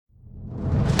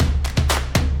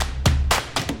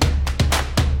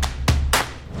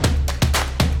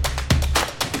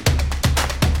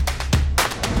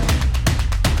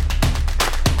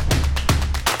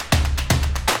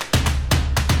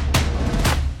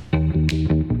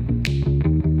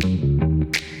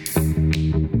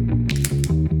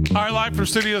live from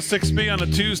Studio 6B on a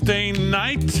Tuesday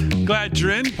night. Glad you're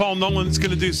in. Paul Nolan's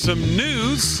going to do some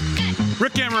news.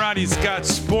 Rick Amirati's got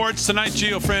sports. Tonight,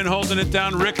 Gio Fran holding it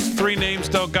down. Rick, three names.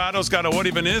 Delgado's got a What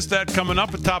Even Is That coming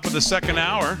up at the top of the second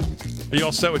hour. Are you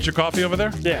all set with your coffee over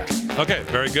there? Yeah. Okay,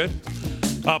 very good.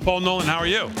 Paul Nolan, how are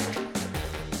you?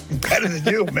 Better than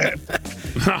you, man.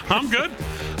 I'm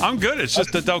good. It's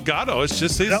just the Delgado. It's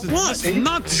just he's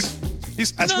nuts.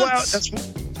 He's nuts.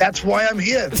 That's why I'm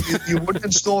here. You wouldn't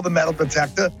install the metal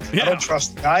detector. Yeah. I don't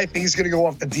trust the guy. I think he's going to go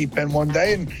off the deep end one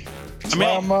day, and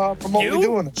I'm remotely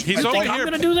doing this. He's over here. I'm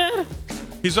going to do that?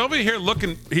 He's over here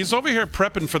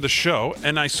prepping for the show,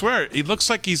 and I swear he looks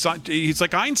like he's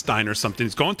like Einstein or something.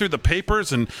 He's going through the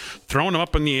papers and throwing them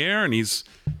up in the air, and his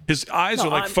eyes are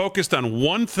like focused on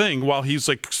one thing while he's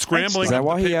like scrambling. Is that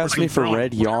why he asked me for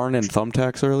red yarn and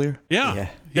thumbtacks earlier? Yeah.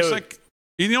 He's like,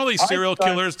 you know, these serial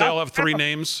killers, they all have three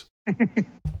names.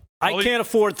 I can't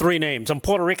afford three names. I'm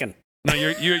Puerto Rican. No,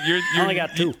 you're I only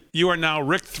got two. You are now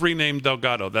Rick three-name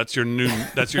Delgado. That's your nickname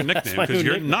because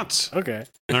you're nuts. Okay.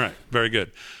 All right. Very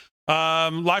good.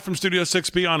 Live from Studio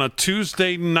 6B on a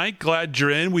Tuesday night. Glad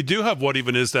you're in. We do have What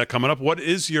Even Is That coming up. What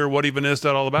is your What Even Is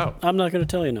That all about? I'm not going to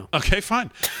tell you now. Okay, fine.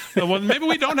 Well, maybe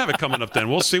we don't have it coming up then.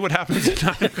 We'll see what happens at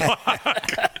 9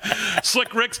 o'clock.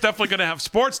 Slick Rick's definitely going to have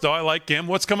sports, though. I like him.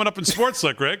 What's coming up in sports,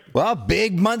 Slick Rick? Well,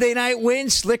 big Monday night win.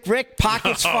 Slick Rick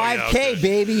pockets 5K,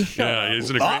 baby. Yeah, he's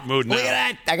in a great mood now. Look at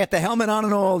that. I got the helmet on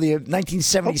and all, the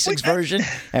 1976 version.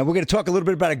 And we're going to talk a little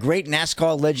bit about a great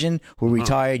NASCAR legend who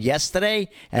retired yesterday.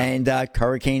 And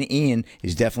Hurricane Ian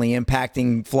is definitely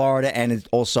impacting Florida, and it's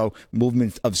also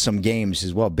movement of some games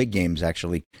as well, big games,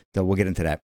 actually. So we'll get into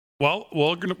that. Well,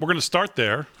 we're going to start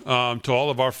there. To all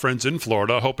of our friends in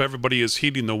Florida, I hope everybody is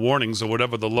heeding the warnings of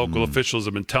whatever the local officials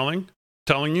have been telling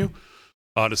you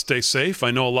to stay safe.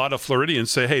 I know a lot of Floridians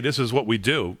say, "Hey, this is what we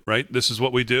do, right? This is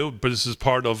what we do." But this is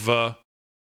part of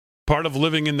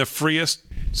living in the freest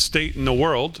state in the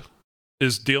world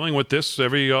is dealing with this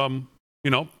every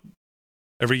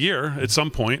year at some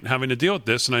point, having to deal with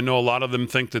this. And I know a lot of them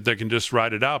think that they can just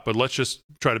ride it out. But let's just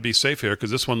try to be safe here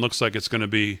because this one looks like it's going to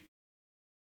be.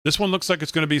 This one looks like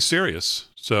it's going to be serious.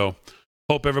 So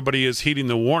hope everybody is heeding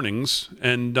the warnings.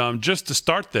 And just to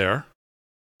start there,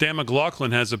 Dan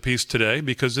McLaughlin has a piece today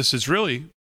because this is really,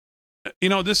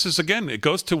 this is, again, it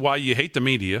goes to why you hate the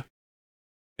media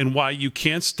and why you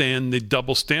can't stand the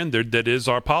double standard that is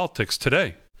our politics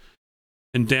today.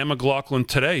 And Dan McLaughlin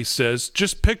today says,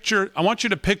 I want you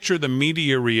to picture the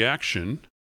media reaction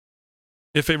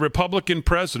if a Republican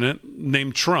president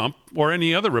named Trump or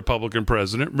any other Republican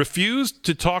president refused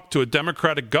to talk to a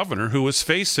Democratic governor who was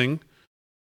facing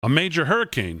a major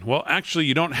hurricane. Well, actually,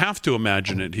 you don't have to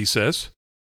imagine it, he says.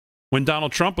 When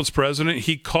Donald Trump was president,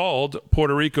 he called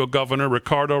Puerto Rico Governor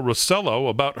Ricardo Rossello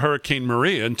about Hurricane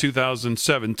Maria in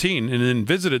 2017 and then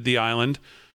visited the island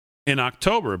in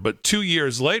October. But 2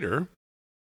 years later,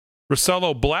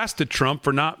 Rossello blasted Trump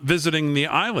for not visiting the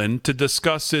island to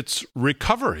discuss its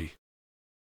recovery.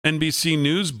 NBC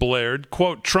News blared,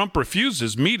 quote, "Trump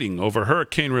refuses meeting over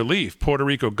hurricane relief," Puerto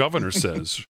Rico governor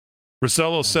says.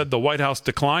 Rossello said the White House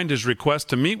declined his request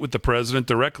to meet with the president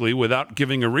directly without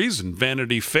giving a reason.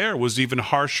 Vanity Fair was even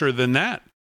harsher than that.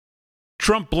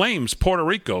 Trump blames Puerto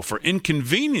Rico for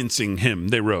inconveniencing him,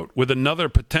 they wrote, with another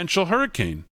potential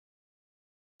hurricane.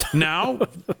 Now,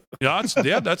 that's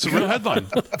a real headline.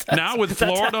 Now with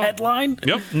Florida, that's a headline?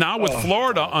 Yep. Now with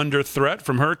Florida under threat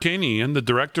from Hurricane Ian, the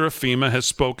director of FEMA has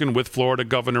spoken with Florida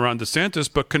Governor Ron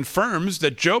DeSantis, but confirms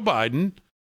that Joe Biden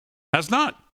has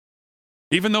not.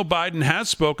 Even though Biden has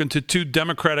spoken to two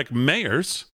Democratic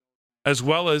mayors, as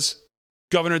well as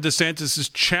Governor DeSantis'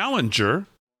 challenger,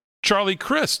 Charlie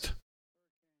Crist.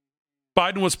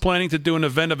 Biden was planning to do an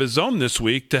event of his own this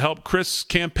week to help Crist's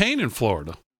campaign in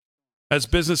Florida. As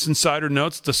Business Insider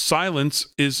notes, the silence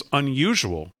is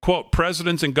unusual. Quote,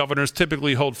 "Presidents and governors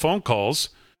typically hold phone calls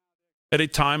at a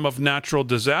time of natural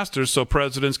disasters so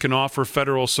presidents can offer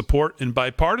federal support and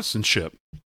bipartisanship.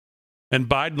 And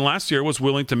Biden last year was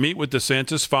willing to meet with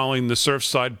DeSantis following the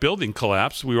Surfside building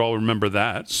collapse. We all remember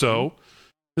that. So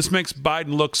this makes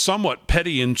Biden look somewhat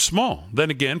petty and small. Then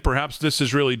again, perhaps this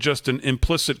is really just an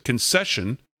implicit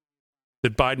concession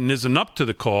that Biden isn't up to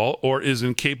the call or is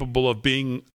incapable of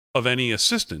being of any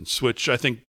assistance, which I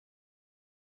think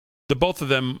the both of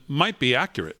them might be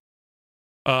accurate.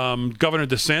 Governor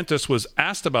DeSantis was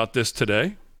asked about this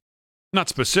today. Not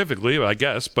specifically, I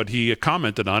guess, but he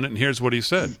commented on it, and here's what he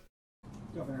said.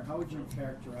 Governor, how would you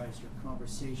characterize your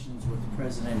conversations with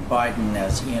President Biden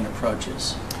as Ian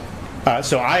approaches?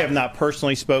 So I have not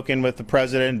personally spoken with the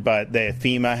president, but the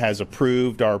FEMA has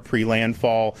approved our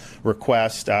pre-landfall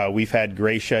request. We've had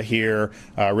Gracia here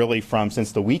really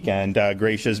since the weekend.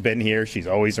 Gracia's been here. She's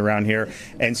always around here.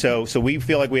 And so we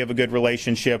feel like we have a good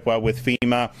relationship with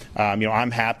FEMA.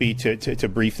 I'm happy to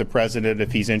brief the president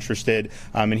if he's interested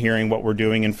in hearing what we're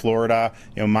doing in Florida.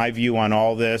 My view on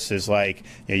all this is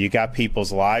you got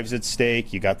people's lives at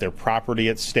stake. You got their property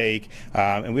at stake.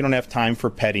 And we don't have time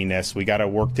for pettiness. We got to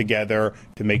work together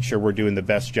to make sure we're doing the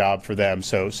best job for them.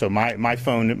 So my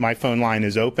phone line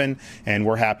is open, and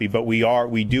we're happy. But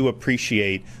we do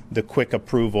appreciate the quick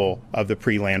approval of the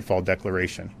pre-landfall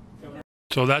declaration.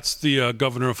 So that's the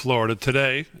governor of Florida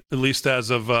today, at least as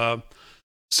of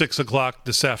 6 o'clock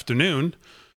this afternoon.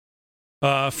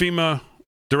 FEMA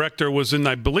director was in,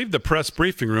 I believe, the press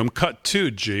briefing room. Cut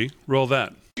 2, G. Roll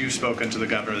that. You've spoken to the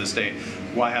governor of the state.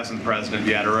 Why hasn't the president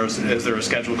yet? Or is there a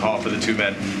scheduled call for the two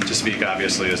men to speak,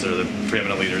 obviously, as they're the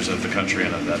preeminent leaders of the country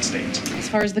and of that state? As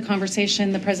far as the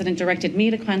conversation, the president directed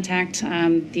me to contact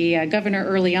the governor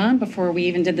early on before we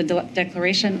even did the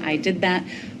declaration. I did that.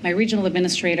 My regional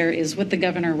administrator is with the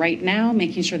governor right now,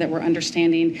 making sure that we're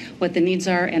understanding what the needs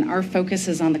are, and our focus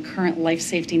is on the current life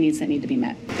safety needs that need to be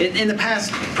met. In the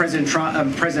past, President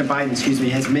Biden,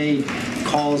 has made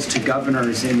calls to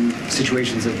governors in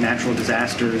situations of natural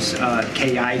disasters.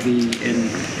 Kay Ivey in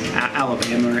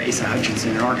Alabama, or Asa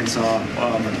Hutchinson in Arkansas,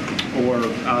 or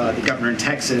the governor in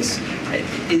Texas.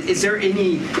 Is there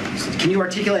any? Can you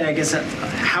articulate, I guess,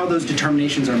 how those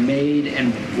determinations are made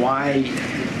and why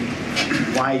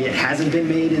it hasn't been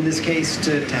made in this case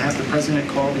to have the president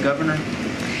call the governor?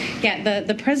 Yeah,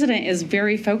 the president is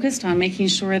very focused on making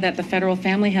sure that the federal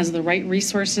family has the right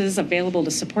resources available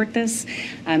to support this.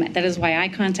 That is why I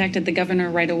contacted the governor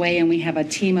right away, and we have a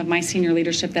team of my senior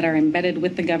leadership that are embedded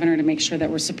with the governor to make sure that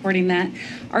we're supporting that.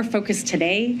 Our focus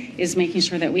today is making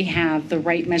sure that we have the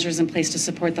right measures in place to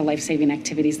support the life-saving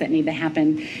activities that need to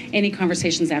happen. Any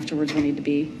conversations afterwards will need to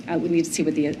be, we need to see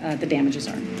what the damages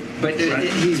are. But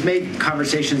he's made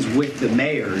conversations with the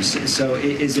mayors, so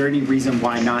is there any reason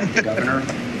why not the governor?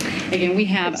 Again, we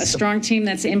have a strong team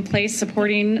that's in place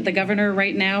supporting the governor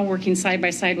right now, working side by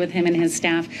side with him and his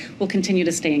staff. We'll continue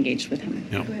to stay engaged with him.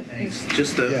 Yep. Thanks.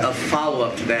 Just a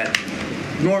follow-up to that.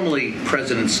 Normally,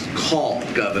 presidents call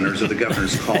governors or the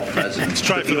governors call presidents. Let's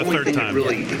try for the third time.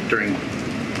 Really, during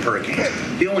hurricanes.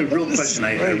 The only real question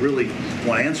I really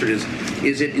want answered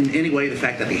is it in any way the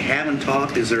fact that they haven't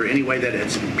talked? Is there any way that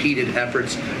it's impeded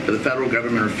efforts for the federal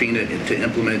government or FEMA to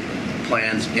implement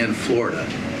plans in Florida?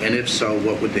 And if so,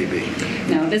 what would they be?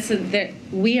 No,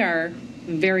 we are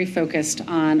very focused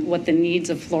on what the needs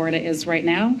of Florida is right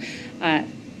now.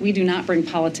 We do not bring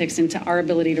politics into our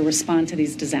ability to respond to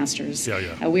these disasters.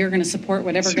 We are going to support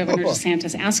whatever Governor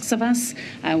DeSantis asks of us.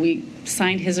 We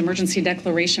signed his emergency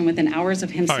declaration within hours of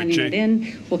him sending it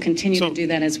in. We'll continue to do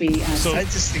that as we.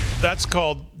 That's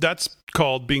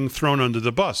called being thrown under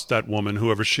the bus. That woman,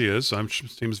 whoever she is,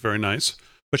 seems very nice.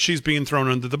 But she's being thrown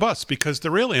under the bus because the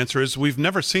real answer is we've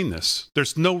never seen this.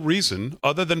 There's no reason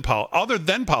other than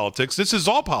politics. This is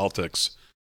all politics.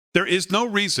 There is no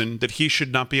reason that he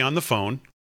should not be on the phone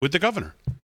with the governor.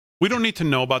 We don't need to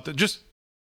know about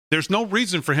there's no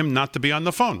reason for him not to be on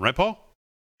the phone, right, Paul?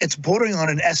 It's bordering on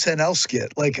an SNL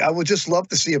skit. I would just love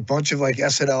to see a bunch of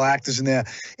SNL actors in there.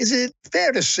 Is it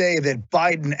fair to say that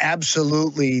Biden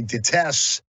absolutely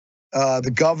detests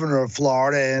the governor of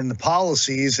Florida and the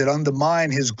policies that undermine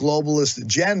his globalist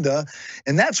agenda,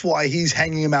 and that's why he's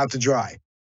hanging him out to dry?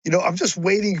 I'm just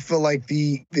waiting for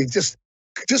they just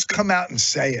come out and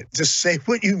say it. Just say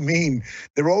what you mean.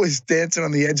 They're always dancing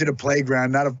on the edge of the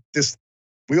playground.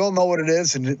 We all know what it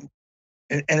is, and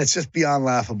it's just beyond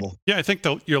laughable. Yeah, I think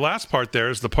your last part there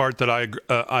is the part that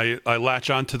I latch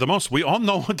on to the most. We all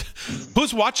know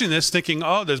who's watching this thinking,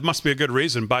 oh, there must be a good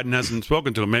reason Biden hasn't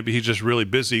spoken to him. Maybe he's just really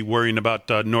busy worrying about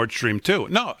Nord Stream 2.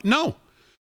 No.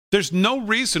 There's no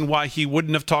reason why he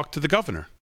wouldn't have talked to the governor,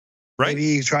 right?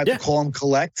 Maybe he tried to call him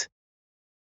collect.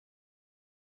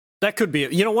 That could be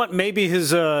it. You know what? Maybe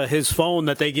his phone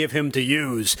that they give him to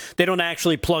use, they don't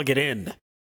actually plug it in.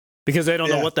 Because they don't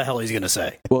know what the hell he's going to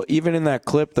say. Well, even in that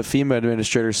clip, the FEMA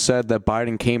administrator said that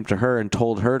Biden came to her and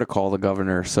told her to call the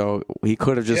governor. So he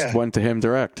could have just went to him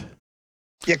direct.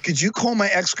 Yeah, could you call my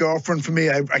ex-girlfriend for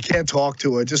me? I can't talk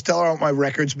to her. Just tell her I want my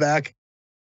records back.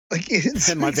 It's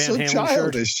so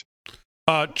childish.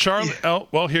 Charlie,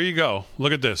 well, here you go.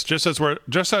 Look at this. Just as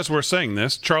we're saying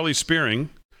this, Charlie Spearing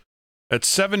at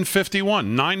 7:51,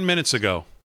 9 minutes ago.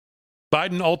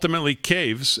 Biden ultimately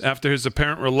caves after his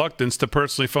apparent reluctance to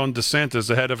personally phone DeSantis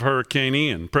ahead of Hurricane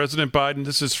Ian. President Biden,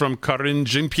 this is from Karin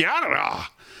Jean-Pierre.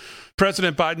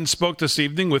 President Biden spoke this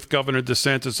evening with Governor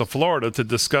DeSantis of Florida to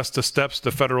discuss the steps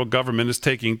the federal government is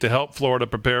taking to help Florida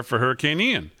prepare for Hurricane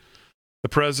Ian. The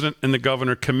president and the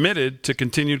governor committed to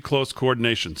continued close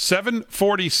coordination.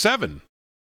 7:47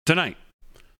 tonight.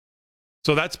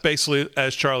 So that's basically,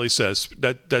 as Charlie says,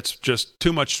 that's just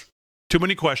too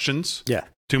many questions,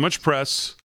 too much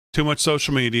press, too much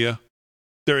social media.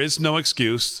 There is no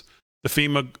excuse. The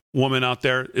FEMA woman out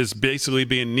there is basically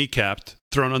being kneecapped,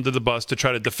 thrown under the bus to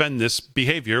try to defend this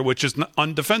behavior, which is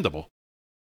undefendable.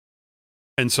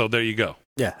 And so there you go.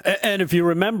 Yeah. And if you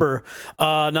remember,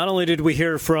 not only did we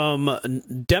hear from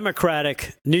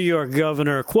Democratic New York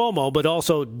Governor Cuomo, but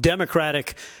also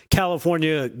Democratic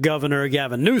California Governor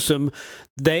Gavin Newsom,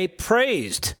 they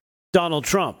praised Donald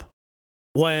Trump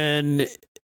when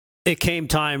it came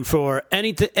time for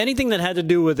anything that had to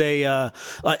do with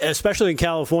especially in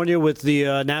California with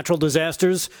the natural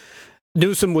disasters.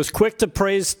 Newsom was quick to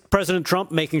praise President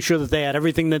Trump, making sure that they had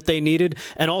everything that they needed,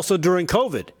 and also during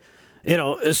COVID.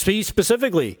 He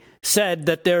specifically said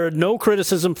that there are no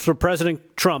criticisms for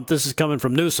President Trump, this is coming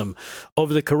from Newsom,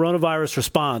 over the coronavirus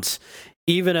response,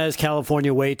 even as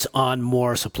California waits on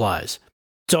more supplies.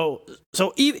 So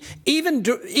even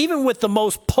with the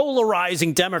most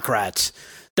polarizing Democrats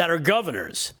that are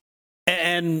governors,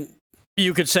 and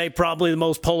you could say probably the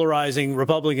most polarizing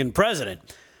Republican president,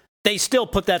 they still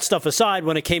put that stuff aside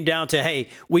when it came down to, hey,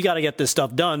 we got to get this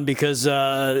stuff done because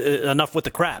enough with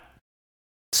the crap.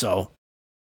 So,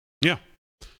 yeah.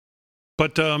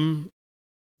 But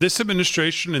this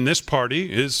administration and this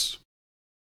party it's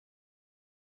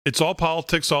all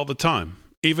politics all the time.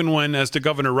 Even when, as the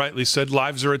governor rightly said,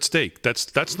 lives are at stake.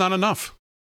 That's not enough.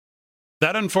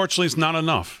 That, unfortunately, is not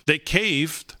enough. They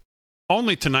caved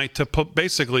only tonight to put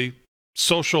basically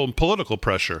social and political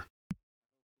pressure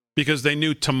because they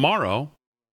knew tomorrow,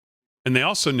 and they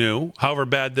also knew, however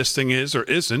bad this thing is or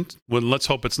isn't, well, let's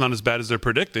hope it's not as bad as they're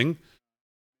predicting,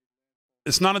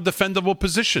 it's not a defendable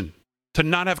position to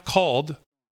not have called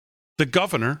the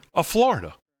governor of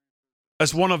Florida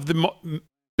as one of the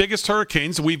biggest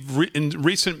hurricanes in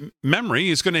recent memory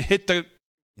is going to hit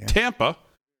Tampa.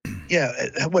 Yeah,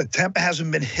 Tampa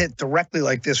hasn't been hit directly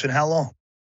like this in how long?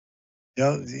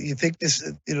 You think this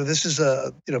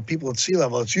is people at sea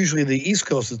level. It's usually the East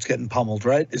Coast that's getting pummeled,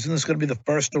 right? Isn't this going to be the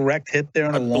first direct hit there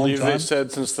in a long time? I believe they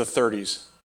said since the 30s.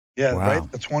 Yeah, wow.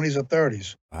 Right? The 20s or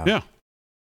 30s. Wow. Yeah.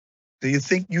 So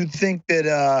you'd think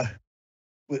that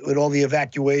with all the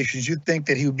evacuations, you'd think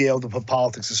that he would be able to put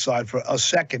politics aside for a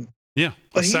second. Yeah,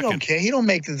 but he don't care. He don't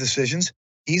make the decisions.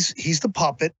 He's the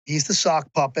puppet. He's the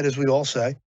sock puppet, as we all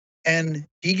say. And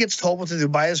he gets told what to do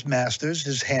by his masters,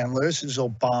 his handlers, his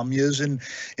Obamas,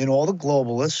 and all the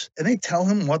globalists. And they tell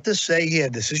him what to say. Yeah,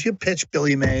 this is your pitch,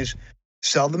 Billy Mays.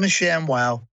 Sell them a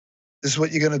ShamWow. This is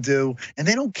what you're going to do. And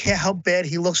they don't care how bad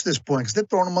he looks at this point because they're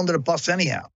throwing him under the bus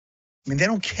anyhow. I mean, they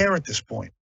don't care at this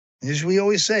point. And as we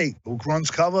always say, who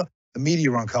runs cover? The media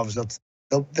run covers.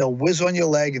 They'll whiz on your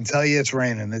leg and tell you it's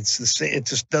raining. It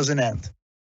just doesn't end.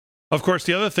 Of course,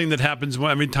 the other thing that happens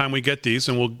every time we get these,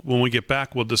 and when we get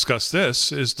back, we'll discuss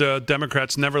this, is the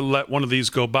Democrats never let one of these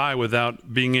go by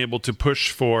without being able to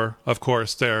push for, of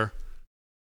course, their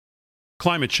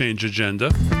climate change agenda.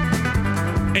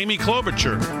 Amy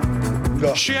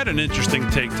Klobuchar. She had an interesting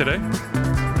take today.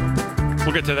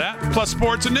 We'll get to that. Plus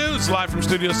sports and news, live from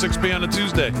Studio 6B on a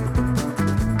Tuesday.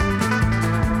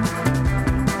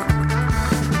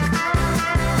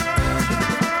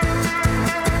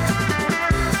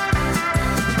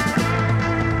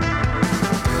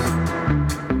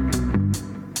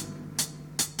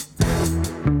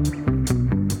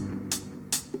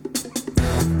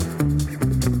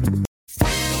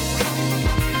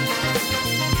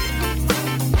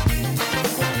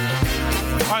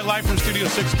 Live from Studio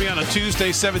 6B on a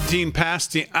Tuesday, 17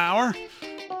 past the hour.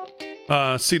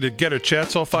 See the Getter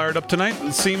chat's all fired up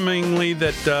tonight. Seemingly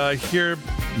that here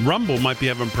Rumble might be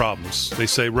having problems. They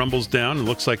say Rumble's down. It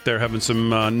looks like they're having some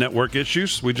network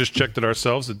issues. We just checked it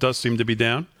ourselves. It does seem to be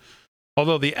down.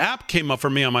 Although the app came up for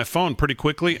me on my phone pretty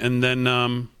quickly, and then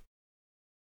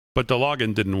but the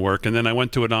login didn't work. And then I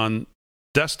went to it on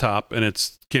desktop, and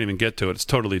can't even get to it. It's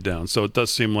totally down. So it does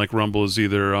seem like Rumble is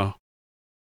either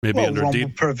maybe under Rumble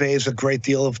purveys a great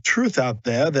deal of truth out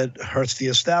there that hurts the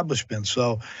establishment.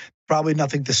 So probably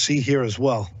nothing to see here as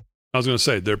well. I was going to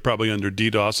say they're probably under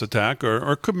DDoS attack,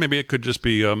 or maybe it could just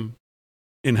be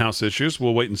in-house issues.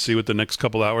 We'll wait and see what the next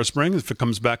couple hours bring if it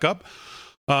comes back up.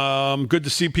 Good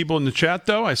to see people in the chat,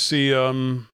 though. I see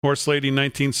Horse Lady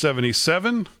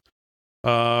 1977,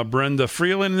 Brenda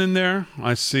Freeland in there.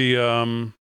 I see.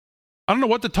 I don't know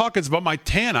what the talk is about my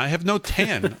tan. I have no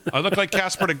tan. I look like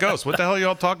Casper the Ghost. What the hell are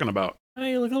y'all talking about?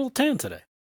 Hey, you look a little tan today.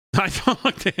 I don't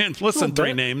look Dan. Listen,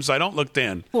 three names. I don't look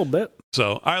Dan. A little bit.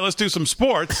 So, all right, let's do some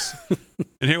sports.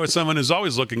 And here with someone who's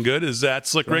always looking good is that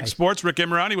Slick Rick Sports. Rick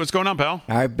Emirati, what's going on, pal?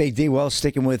 All right, Big D. Well,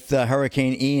 sticking with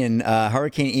Hurricane Ian.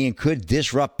 Hurricane Ian could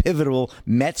disrupt pivotal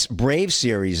Mets-Braves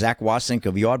series. Zach Wasink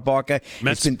of Yardbarker.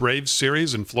 Mets-Braves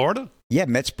series in Florida? Yeah,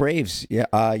 Mets-Braves.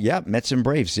 Yeah, Mets and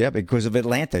Braves. Yeah, because of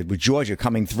Atlanta with Georgia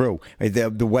coming through.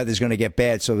 The weather's going to get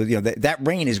bad, so that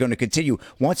rain is going to continue.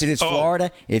 Once it hits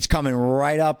Florida, it's coming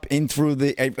right up in through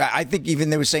the. I think even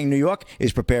they were saying New York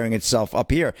is preparing itself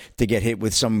up here to get hit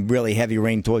with some really heavy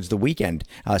rain towards the weekend,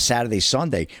 Saturday,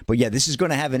 Sunday. But yeah, this is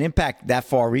going to have an impact that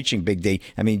far-reaching, Big D.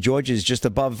 I mean, Georgia is just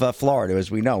above Florida,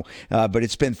 as we know, but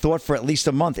it's been thought for at least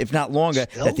a month, if not longer,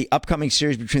 that the upcoming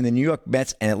series between the New York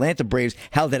Mets and Atlanta Braves,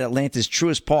 held at Atlanta's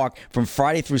Truist Park from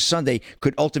Friday through Sunday,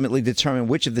 could ultimately determine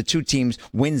which of the two teams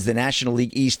wins the National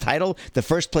League East title. The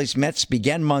first-place Mets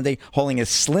began Monday holding a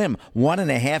slim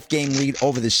 1.5-game lead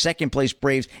over the second-place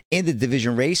Braves in the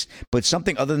division race, but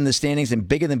something other than the standings and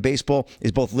bigger than baseball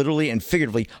is both literally and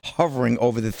figuratively hovering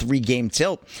over the 3-game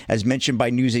tilt. As mentioned by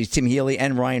Newsay's Tim Healy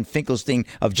and Ryan Finkelstein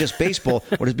of Just Baseball,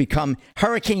 what has become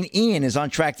Hurricane Ian is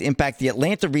on track to impact the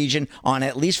Atlanta region on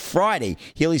at least Friday.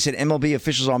 Healy said MLB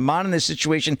officials are monitoring the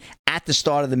situation at the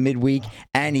start of the midweek,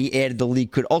 and he added the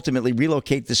league could ultimately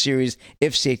relocate the series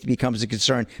if safety becomes a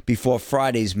concern before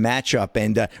Friday's matchup.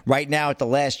 And right now, at the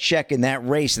last check in that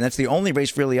race, and that's the only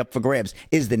race really up for grabs,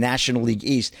 is the National League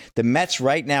East. The Mets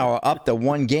right now are up to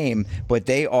 1 game, but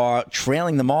they are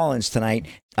trailing the Marlins tonight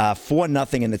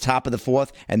 4-0 in the top of the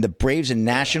fourth, and the Braves and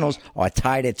Nationals are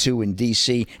tied at 2 in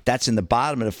D.C. That's in the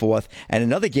bottom of the fourth. And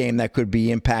another game that could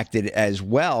be impacted as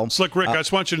well. Slick Rick, I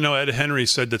just want you to know Ed Henry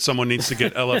said that someone needs to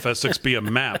get LFS6B a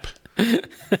map.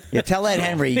 Yeah, tell Ed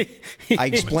Henry I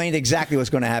explained exactly what's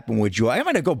going to happen with Joy. I'm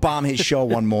going to go bomb his show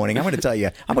one morning. I'm going to tell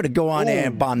you. I'm going to go on there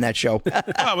and bomb that show.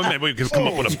 Well, maybe we could come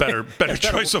up with a better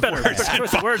choice of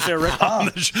words. Words there, Rick.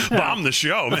 Bomb the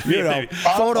show. Maybe.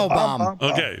 Photo bomb.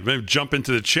 Okay, maybe jump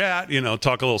into the chat,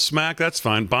 talk a little smack. That's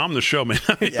fine. Bomb the show, man.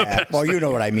 Yeah, well, you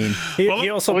know what I mean. He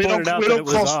also pointed out that it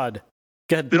was odd.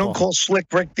 We don't call Slick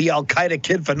Rick the Al-Qaeda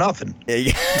kid for nothing.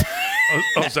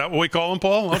 Oh, is that what we call him,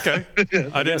 Paul? Okay.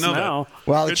 I didn't know that.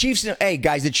 Well, the Chiefs,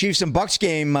 the Chiefs and Bucks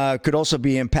game could also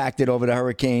be impacted over the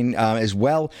hurricane as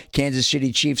well. Kansas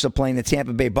City Chiefs are playing the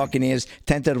Tampa Bay Buccaneers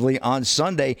tentatively on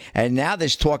Sunday, and now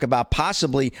there's talk about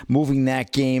possibly moving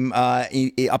that game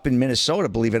up in Minnesota,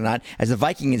 believe it or not, as the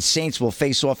Vikings and Saints will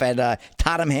face off at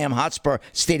Tottenham Hotspur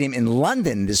Stadium in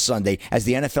London this Sunday. As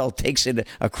the NFL takes it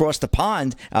across the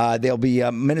pond, there'll be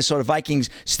Minnesota Vikings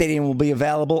Stadium will be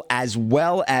available, as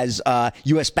well as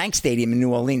U.S. Bank Stadium in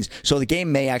New Orleans. So the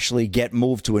game may actually get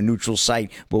moved to a neutral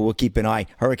site, but we'll keep an eye.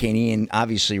 Hurricane Ian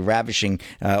obviously ravishing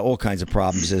all kinds of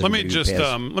problems. Let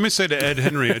me say to Ed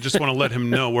Henry, I just want to let him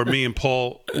know where me and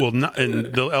Paul will not, and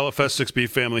the LFS6B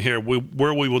family here,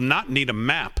 where we will not need a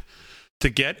map to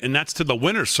get, and that's to the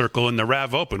winner's circle in the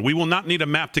RAV Open. We will not need a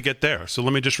map to get there. So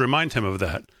let me just remind him of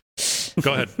that.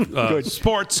 Go ahead.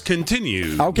 Sports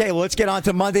continue. Okay, well, let's get on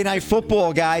to Monday Night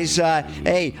Football, guys.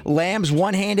 Hey, Lamb's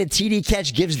one-handed TD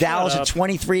catch gives Dallas a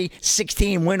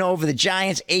 23-16 win over the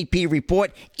Giants. AP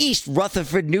report, East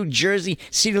Rutherford, New Jersey.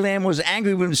 CeeDee Lamb was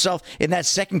angry with himself in that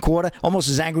second quarter, almost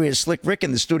as angry as Slick Rick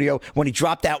in the studio when he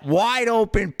dropped that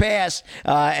wide-open pass,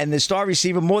 and the star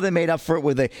receiver more than made up for it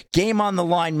with a game on the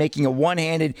line, making a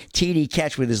one-handed TD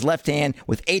catch with his left hand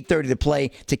with 8:30 to play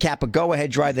to cap a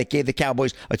go-ahead drive that gave the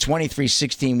Cowboys a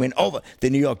 23-16 win over the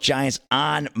New York Giants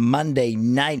on Monday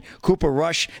night. Cooper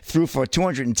Rush threw for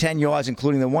 210 yards,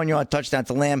 including the 1-yard touchdown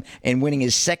to Lamb, and winning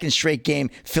his second straight game,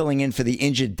 filling in for the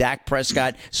injured Dak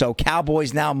Prescott. So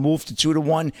Cowboys now move to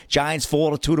 2-1. Giants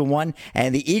fall to 2-1.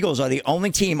 And the Eagles are the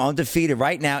only team undefeated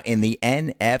right now in the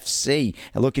NFC.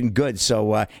 Looking good.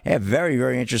 So very,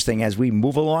 very interesting as we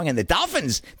move along. And the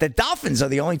Dolphins are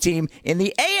the only team in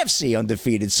the AFC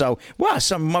undefeated. So, wow,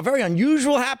 some very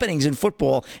unusual happenings in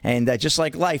football. And just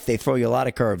like life, they throw you a lot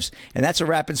of curves. And that's a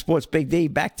wrap in sports. Big D,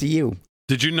 back to you.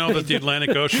 Did you know that the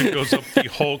Atlantic Ocean goes up the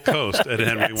whole coast? Ed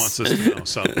Henry wants us to know.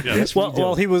 So, yes.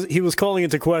 Well, he was calling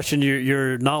into question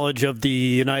your knowledge of the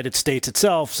United States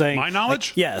itself, saying my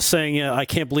knowledge. Saying I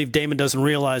can't believe Damon doesn't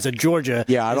realize that Georgia.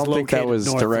 Yeah, I don't think that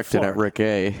was directed at Rick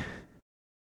A.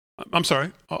 I'm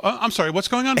sorry. I'm sorry. What's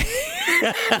going on?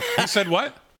 He said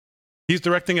what? He's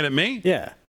directing it at me?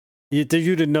 Yeah. You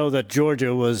didn't know that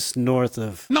Georgia was north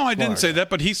of No, I didn't say that,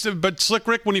 but he said, but Slick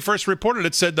Rick, when he first reported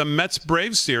it, said the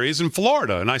Mets-Braves series in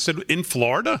Florida. And I said, in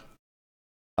Florida?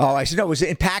 Oh, I said, no, it was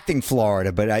impacting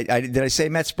Florida, but did I say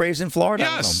Mets-Braves in Florida?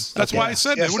 Yes, that's why I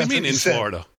said that. What do you mean in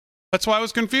Florida? That's why I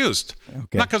was confused.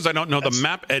 Okay. Not because I don't know the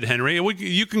map, Ed Henry.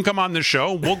 You can come on the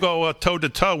show. We'll go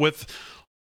toe-to-toe with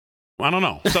I don't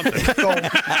know. Something.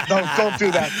 don't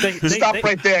do that. Stop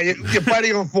right there. You're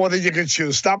biting on more than you can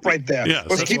chew. Stop right there. Yes,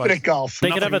 let's keep it at golf.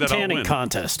 They could have a tanning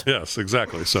contest. Yes,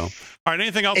 exactly. So, all right.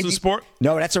 Anything else in sport?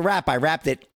 No, that's a wrap. I wrapped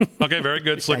it. Okay, very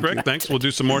good, Slick Rick. Thanks. We'll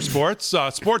do some more sports.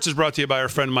 Sports is brought to you by our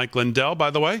friend Mike Lindell,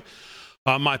 by the way.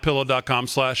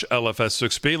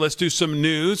 MyPillow.com/LFS6B. Let's do some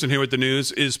news. And here with the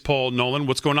news is Paul Nolan.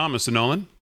 What's going on, Mr. Nolan?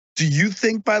 Do you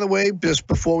think, by the way, just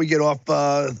before we get off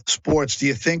sports, do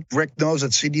you think Rick knows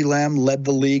that CeeDee Lamb led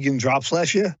the league in drops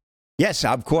last year? Yes,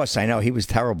 of course. I know. He was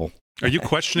terrible. Are you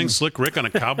questioning Slick Rick on a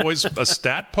Cowboys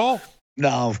stat, Paul?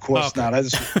 No, of course not.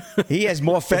 He has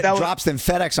more drops than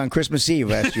FedEx on Christmas Eve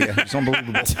last year. It's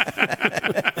unbelievable.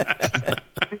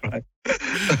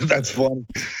 That's funny.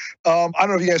 I don't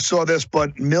know if you guys saw this,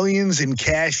 but millions in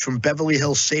cash from Beverly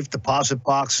Hills safe deposit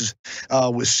boxes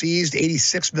was seized,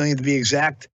 $86 million to be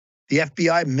exact. The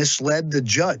FBI misled the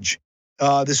judge.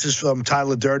 This is from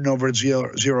Tyler Durden over at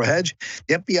Zero Hedge.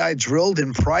 The FBI drilled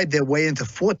and pried their way into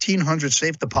 1,400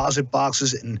 safe deposit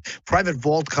boxes in private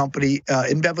vault company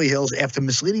in Beverly Hills after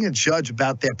misleading a judge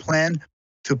about their plan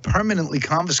to permanently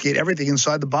confiscate everything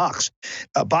inside the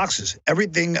boxes.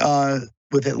 Everything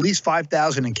with at least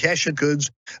 $5,000 in cash or goods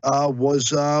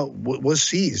was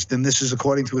seized, and this is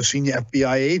according to a senior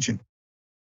FBI agent.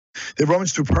 They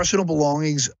rummaged through personal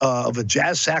belongings of a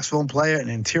jazz saxophone player, an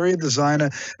interior designer,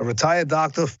 a retired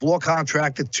doctor, floor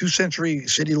contractor, 2 Century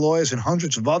City lawyers, and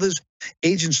hundreds of others.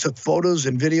 Agents took photos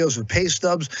and videos of pay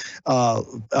stubs,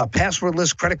 password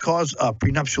lists, credit cards,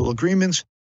 prenuptial agreements,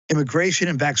 immigration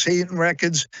and vaccine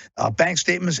records, bank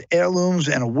statements, heirlooms,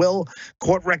 and a will.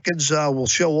 Court records will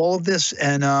show all of this.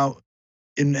 And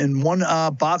in one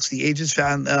box, the agents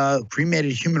found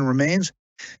cremated human remains.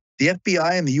 The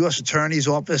FBI and the U.S. Attorney's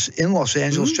Office in Los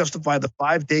Angeles justified the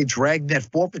 5-day dragnet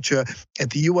forfeiture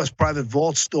at the U.S. private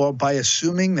vault store by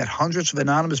assuming that hundreds of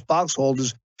anonymous box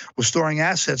holders were storing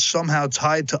assets somehow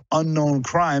tied to unknown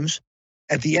crimes.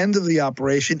 At the end of the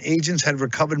operation, agents had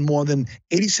recovered more than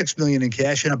 $86 million in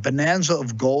cash and a bonanza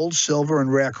of gold, silver,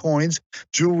 and rare coins,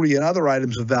 jewelry, and other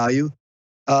items of value.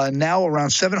 Now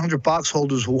around 700 box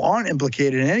holders who aren't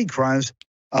implicated in any crimes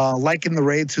liken the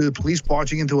raid to the police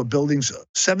barging into a building's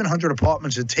 700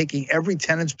 apartments and taking every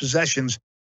tenant's possessions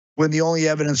when the only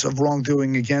evidence of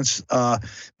wrongdoing against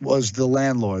was the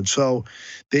landlord. So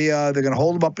they're going to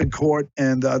hold them up in court,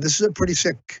 and this is a pretty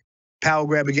sick power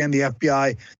grab. Again, the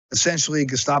FBI, essentially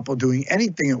Gestapo doing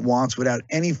anything it wants without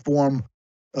any form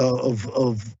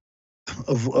of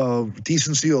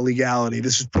decency or legality.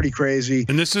 This is pretty crazy.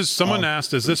 And this is, someone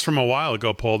asked, is this from a while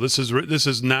ago, Paul? This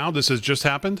is now? This has just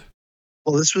happened?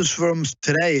 Well, this was from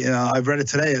today. I've read it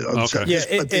today. Okay. Yeah,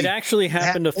 it actually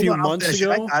happened a few months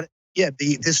ago.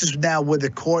 This is now where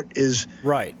the court is.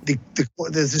 Right.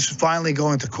 This is finally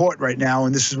going to court right now,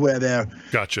 and this is where they're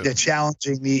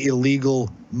challenging the illegal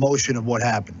motion of what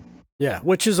happened. Yeah,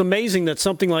 which is amazing that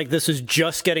something like this is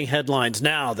just getting headlines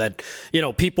now, that,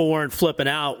 people weren't flipping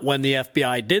out when the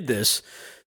FBI did this.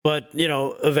 But,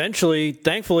 eventually,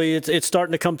 thankfully, it's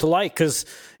starting to come to light because,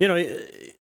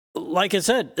 like I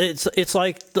said, it's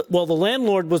like, the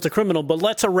landlord was the criminal, but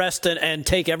let's arrest and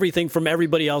take everything from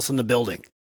everybody else in the building.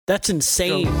 That's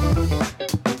insane. All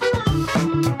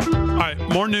right,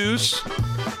 more news.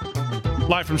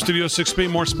 Live from Studio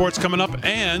 6B, more sports coming up,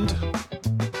 and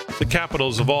the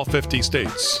capitals of all 50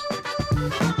 states.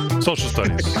 Social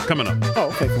studies coming up.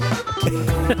 Oh, okay, cool.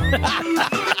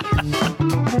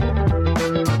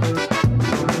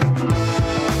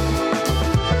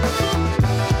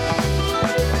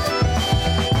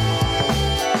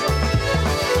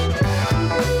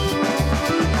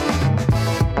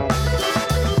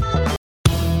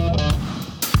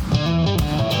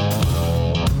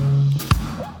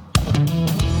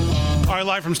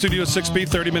 Live from Studio 6B,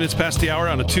 30 minutes past the hour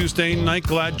on a Tuesday night.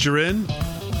 Glad you're in.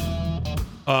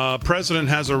 President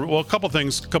has a couple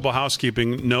things, a couple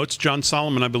housekeeping notes. John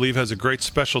Solomon, I believe, has a great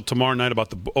special tomorrow night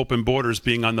about the open borders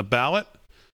being on the ballot.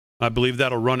 I believe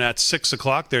that'll run at 6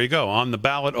 o'clock. There you go. On the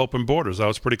ballot, open borders. That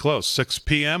was pretty close. 6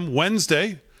 p.m.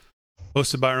 Wednesday,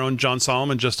 hosted by our own John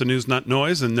Solomon, Just a News, Not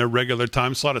Noise, and their regular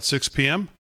time slot at 6 p.m.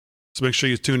 So make sure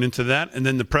you tune into that. And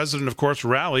then the president, of course,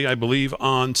 rally, I believe,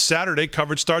 on Saturday.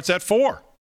 Coverage starts at 4.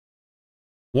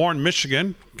 Warren,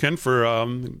 Michigan, Ken, for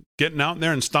getting out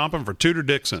there and stomping for Tudor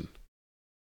Dixon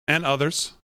and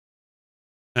others.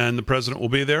 And the president will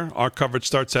be there. Our coverage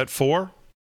starts at 4.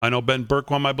 I know Ben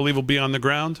Bergquam, I believe, will be on the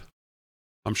ground.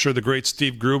 I'm sure the great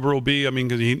Steve Gruber will be. I mean,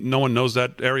 no one knows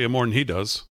that area more than he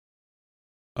does.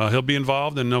 He'll be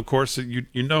involved, and of course, you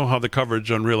know how the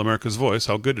coverage on Real America's Voice,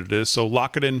 how good it is. So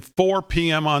lock it in, 4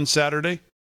 p.m. on Saturday.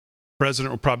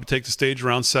 President will probably take the stage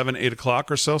around 7, 8 o'clock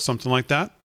or so, something like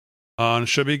that. It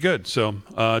should be good. So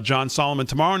John Solomon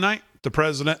tomorrow night, the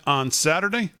president on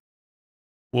Saturday.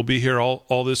 We'll be here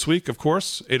all this week, of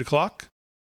course, 8 o'clock.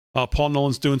 Paul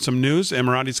Nolan's doing some news.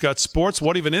 Emirati's got sports.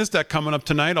 What even is that coming up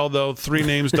tonight? Although three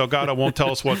names Delgado won't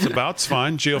tell us what's about. It's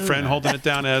fine. Gio Friend holding it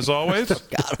down as always.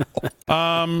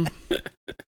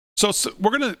 So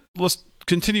let's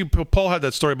continue. Paul had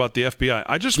that story about the FBI.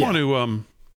 I just want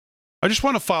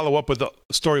to follow up with the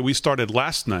story we started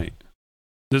last night.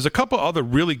 There's a couple other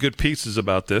really good pieces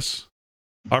about this.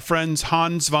 Our friends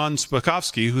Hans von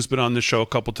Spakovsky, who's been on the show a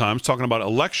couple times, talking about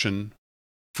election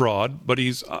fraud, but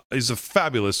he's a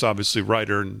fabulous, obviously,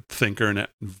 writer and thinker and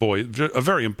a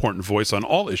very important voice on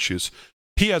all issues.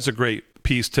 He has a great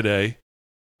piece today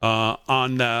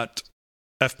on that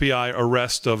FBI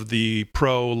arrest of the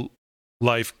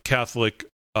pro-life Catholic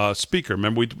speaker.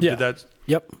 Remember we did that?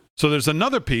 Yep. So there's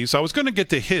another piece. I was going to get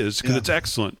to his because it's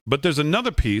excellent, but there's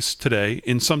another piece today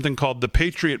in something called the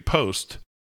Patriot Post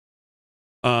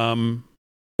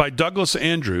by Douglas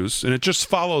Andrews, and it just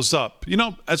follows up. You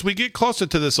know, as we get closer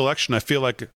to this election, I feel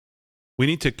like we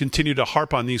need to continue to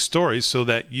harp on these stories so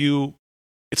that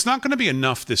it's not going to be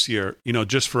enough this year,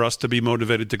 just for us to be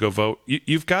motivated to go vote.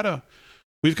 We've got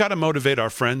to motivate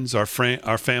our friends, our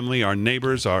family, our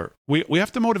neighbors. We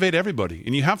have to motivate everybody,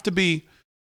 and you have to be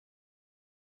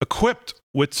equipped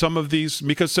with some of these,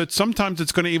 because sometimes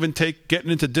it's going to even take getting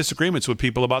into disagreements with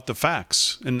people about the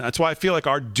facts. And that's why I feel like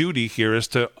our duty here is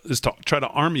to try to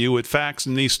arm you with facts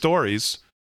in these stories,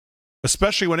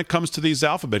 especially when it comes to these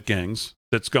alphabet gangs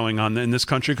that's going on in this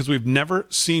country, because we've never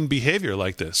seen behavior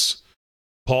like this.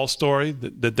 Paul's story,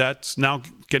 that's now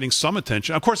getting some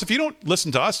attention. Of course, if you don't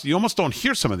listen to us, you almost don't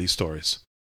hear some of these stories.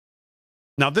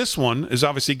 Now, this one is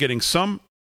obviously getting some,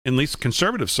 at least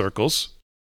conservative circles,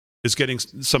 is getting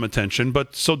some attention.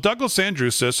 But so Douglas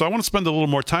Andrews says, so I want to spend a little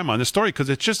more time on this story because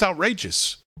it's just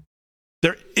outrageous.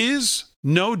 There is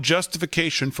no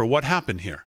justification for what happened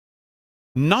here.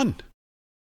 None.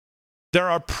 There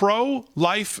are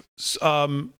pro-life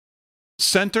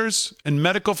centers and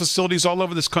medical facilities all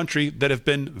over this country that have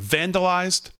been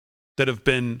vandalized,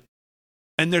 and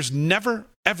there's never,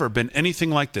 ever been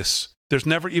anything like this. There's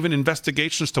never even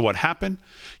investigations to what happened.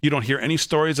 You don't hear any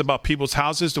stories about people's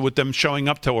houses with them showing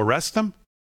up to arrest them.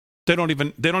 They don't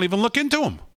even look into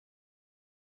them.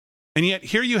 And yet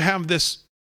here you have this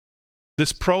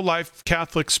pro-life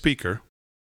Catholic speaker.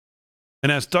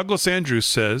 And as Douglas Andrews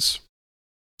says,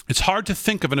 it's hard to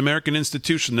think of an American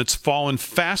institution that's fallen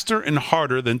faster and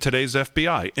harder than today's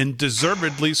FBI, and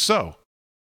deservedly so.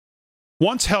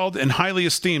 Once held and highly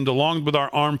esteemed along with our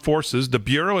armed forces, the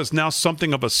Bureau is now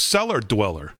something of a cellar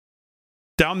dweller,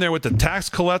 down there with the tax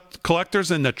collectors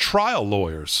and the trial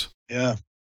lawyers. Yeah.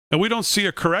 And we don't see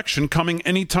a correction coming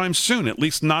anytime soon, at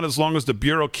least not as long as the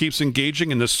Bureau keeps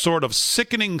engaging in this sort of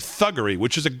sickening thuggery,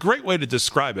 which is a great way to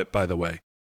describe it, by the way.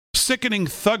 Sickening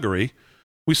thuggery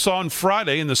we saw on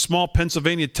Friday in the small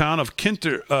Pennsylvania town of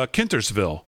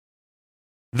Kintersville.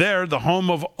 There, the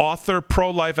home of author,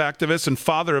 pro-life activist, and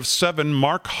father of 7,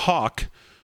 Mark Houck,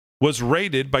 was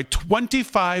raided by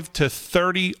 25 to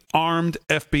 30 armed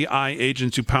FBI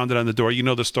agents who pounded on the door. You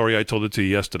know the story. I told it to you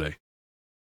yesterday.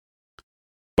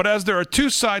 But as there are two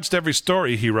sides to every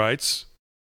story, he writes,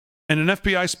 and an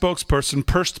FBI spokesperson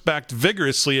pursed back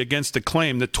vigorously against the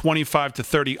claim that 25 to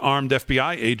 30 armed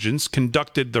FBI agents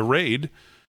conducted the raid,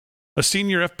 a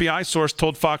senior FBI source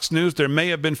told Fox News there may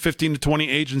have been 15 to 20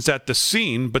 agents at the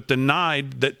scene, but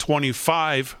denied that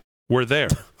 25 were there.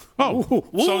 Oh,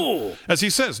 so, as he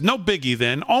says, no biggie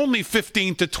then. Only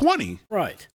 15 to 20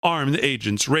 armed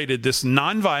agents raided this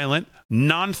nonviolent,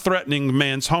 non-threatening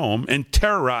man's home and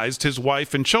terrorized his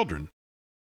wife and children.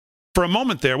 For a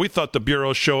moment there, we thought the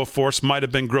Bureau's show of force might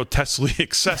have been grotesquely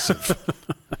excessive.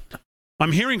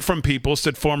 I'm hearing from people,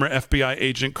 said former FBI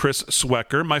agent Chris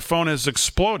Swecker, my phone has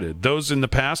exploded. Those in the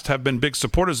past have been big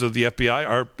supporters of the FBI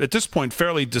are, at this point,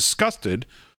 fairly disgusted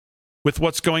with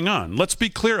what's going on. Let's be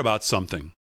clear about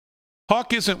something.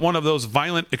 Houck isn't one of those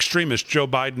violent extremists Joe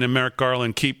Biden and Merrick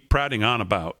Garland keep prating on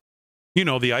about. You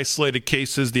know, the isolated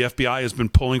cases the FBI has been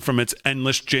pulling from its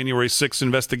endless January 6th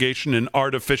investigation and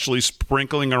artificially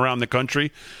sprinkling around the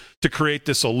country to create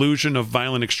this illusion of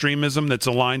violent extremism that's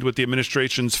aligned with the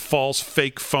administration's false,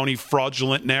 fake, phony,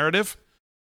 fraudulent narrative?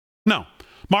 No.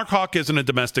 Mark Houck isn't a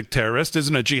domestic terrorist,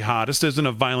 isn't a jihadist, isn't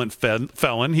a violent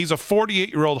felon. He's a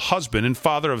 48-year-old husband and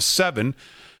father of 7,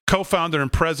 co-founder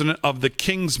and president of the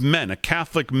King's Men, a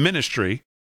Catholic ministry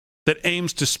that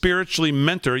aims to spiritually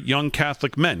mentor young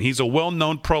Catholic men. He's a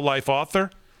well-known pro-life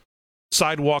author,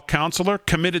 sidewalk counselor,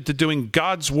 committed to doing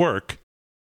God's work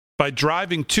by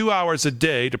driving 2 hours a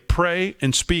day to pray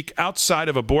and speak outside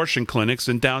of abortion clinics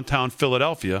in downtown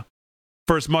Philadelphia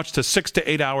for as much to 6 to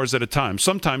 8 hours at a time.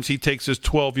 Sometimes he takes his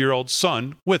 12-year-old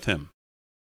son with him.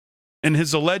 And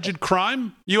his alleged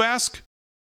crime, you ask?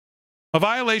 A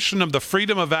violation of the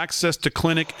Freedom of Access to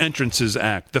Clinic Entrances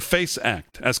Act, the FACE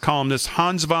Act, as columnist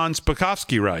Hans von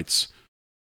Spakovsky writes.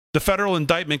 The federal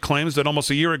indictment claims that almost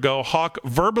a year ago, Hawk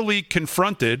verbally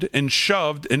confronted and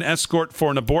shoved an escort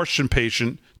for an abortion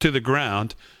patient to the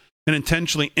ground and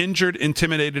intentionally injured,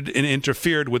 intimidated, and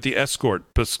interfered with the escort,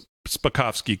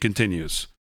 Spakovsky continues.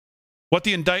 What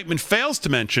the indictment fails to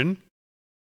mention,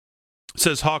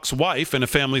 says Hawk's wife and a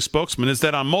family spokesman, is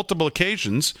that on multiple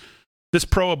occasions, this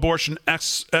pro-abortion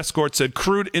escort said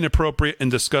crude, inappropriate, and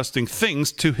disgusting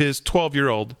things to his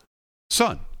 12-year-old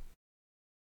son.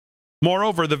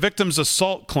 Moreover, the victim's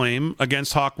assault claim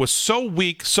against Hawk was so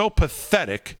weak, so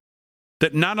pathetic,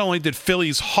 that not only did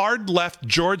Philly's hard-left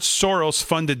George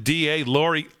Soros-funded DA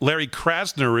Larry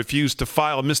Krasner refuse to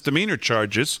file misdemeanor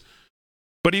charges,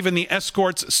 but even the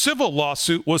escort's civil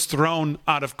lawsuit was thrown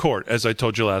out of court, as I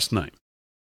told you last night.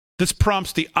 This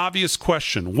prompts the obvious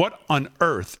question, what on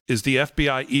earth is the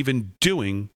FBI even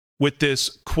doing with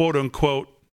this quote-unquote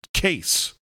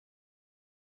case?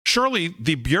 Surely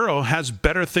the Bureau has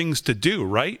better things to do,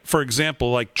 right? For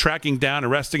example, like tracking down,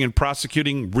 arresting, and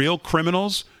prosecuting real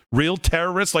criminals, real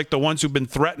terrorists like the ones who've been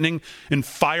threatening and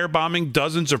firebombing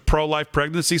dozens of pro-life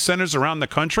pregnancy centers around the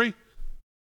country?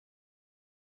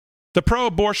 The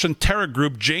pro-abortion terror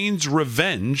group Jane's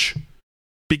Revenge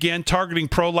began targeting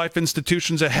pro-life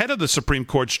institutions ahead of the Supreme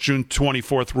Court's June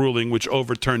 24th ruling, which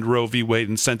overturned Roe v. Wade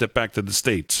and sent it back to the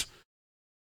states.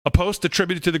 A post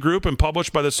attributed to the group and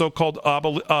published by the so-called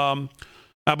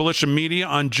abolition media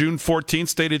on June 14th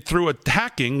stated, "Through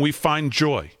attacking, we find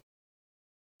joy."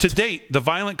 To date, the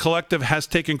violent collective has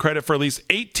taken credit for at least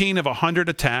 18 of 100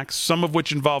 attacks, some of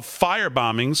which involved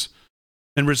firebombings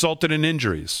and resulted in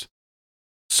injuries.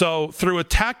 So, through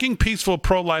attacking peaceful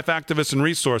pro-life activists and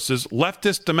resources,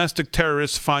 leftist domestic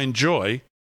terrorists find joy.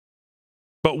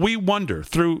 But we wonder,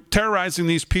 through terrorizing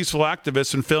these peaceful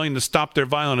activists and failing to stop their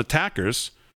violent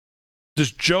attackers,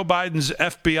 does Joe Biden's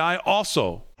FBI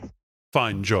also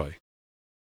find joy?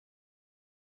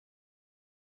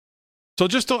 So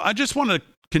I just want to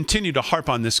continue to harp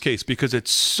on this case because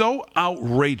it's so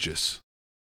outrageous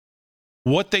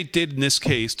what they did in this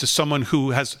case to someone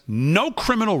who has no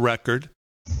criminal record,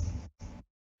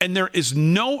 and there is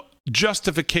no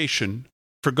justification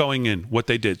for going in what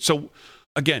they did. So,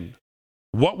 again,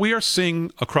 what we are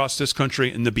seeing across this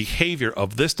country in the behavior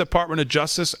of this Department of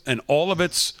Justice and all of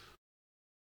its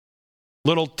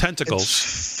little tentacles,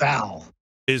 it's foul.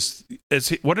 Is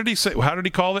what did he say? How did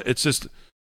he call it? It's just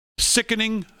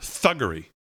sickening thuggery.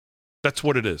 That's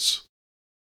what it is.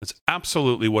 It's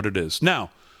absolutely what it is. Now,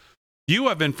 you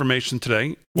have information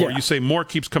today, or you say more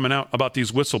keeps coming out about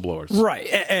these whistleblowers. Right.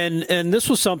 And this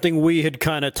was something we had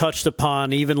kind of touched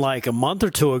upon even like a month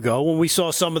or two ago when we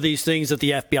saw some of these things that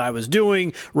the FBI was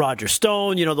doing, Roger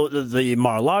Stone, the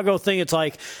Mar-a-Lago thing. It's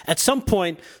like at some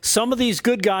point, some of these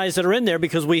good guys that are in there,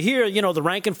 because we hear, the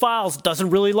rank and files doesn't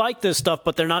really like this stuff,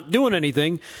 but they're not doing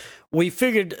anything. We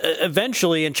figured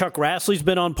eventually, and Chuck Grassley's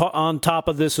been on top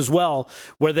of this as well,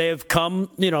 where they have come,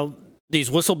 these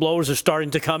whistleblowers are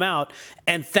starting to come out,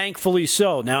 and thankfully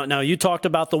so. Now you talked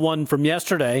about the one from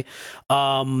yesterday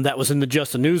that was in the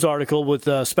Just the News article with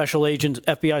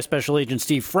FBI Special Agent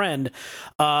Steve Friend.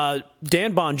 Dan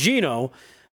Bongino,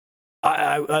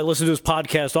 I listened to his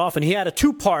podcast often. He had a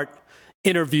two-part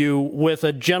interview with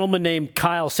a gentleman named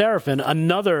Kyle Seraphin,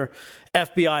 another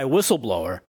FBI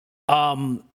whistleblower,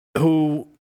 who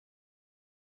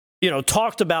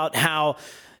talked about how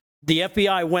the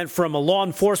FBI went from a law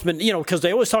enforcement, because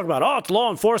they always talk about, it's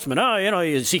law enforcement.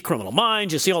 You see Criminal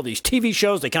Minds, you see all these TV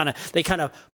shows. They kind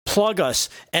of plug us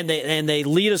and they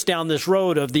lead us down this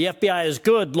road of the FBI is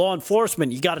good, law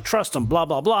enforcement, you got to trust them, blah,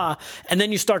 blah, blah. And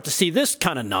then you start to see this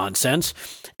kind of nonsense.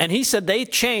 And he said they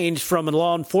changed from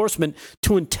law enforcement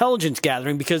to intelligence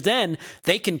gathering because then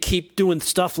they can keep doing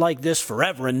stuff like this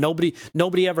forever and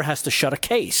nobody ever has to shut a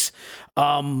case.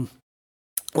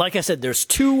 Like I said, there's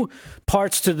two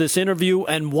parts to this interview,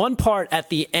 and one part at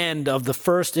the end of the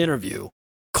first interview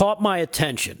caught my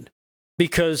attention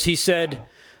because he said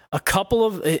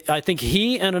I think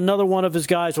he and another one of his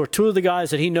guys, or two of the guys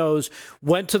that he knows,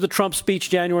 went to the Trump speech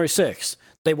January 6th.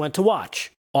 They went to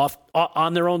watch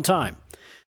on their own time.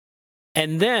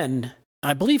 And then,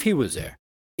 I believe he was there,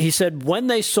 he said when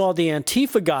they saw the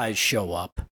Antifa guys show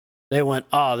up, they went,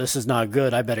 this is not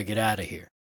good, I better get out of here.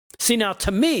 See, now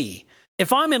to me,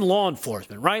 if I'm in law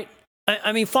enforcement, right?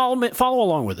 I mean, follow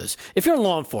along with this. If you're in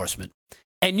law enforcement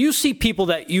and you see people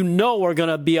that are going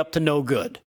to be up to no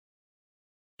good,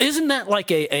 isn't that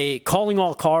like a calling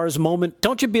all cars moment?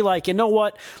 Don't you be like, you know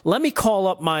what? Let me call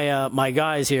up my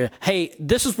guys here. Hey,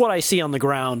 this is what I see on the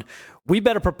ground. We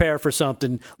better prepare for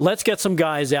something. Let's get some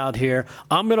guys out here.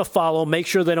 I'm going to follow, make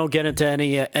sure they don't get into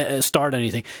any, start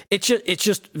anything. It's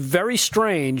just very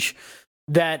strange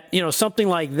that, something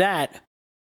like that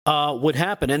would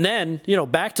happen. And then,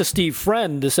 back to Steve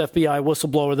Friend, this FBI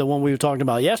whistleblower, the one we were talking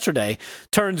about yesterday.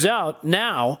 Turns out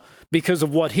now, because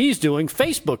of what he's doing,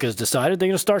 Facebook has decided they're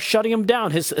going to start shutting him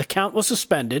down. His account was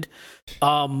suspended.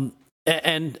 And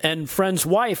Friend's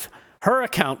wife, her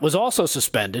account was also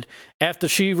suspended after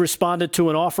she responded to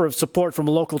an offer of support from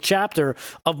a local chapter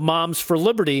of Moms for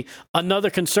Liberty, another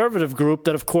conservative group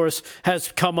that, of course,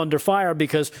 has come under fire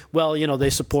because, well, they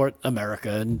support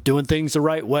America and doing things the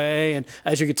right way. And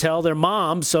as you can tell, they're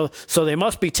moms, so they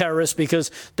must be terrorists because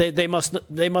they must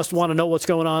want to know what's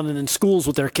going on in schools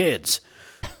with their kids.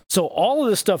 So all of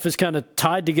this stuff is kind of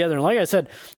tied together. And like I said,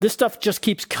 this stuff just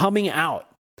keeps coming out.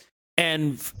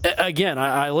 And again,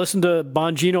 I listened to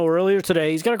Bongino earlier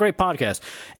today. He's got a great podcast,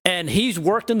 and he's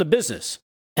worked in the business.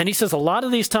 And he says a lot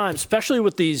of these times, especially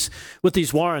with these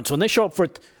warrants, when they show up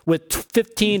with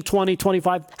 15, 20,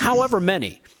 25, however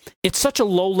many, it's such a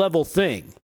low-level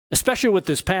thing, especially with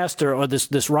this pastor or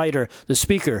this writer, the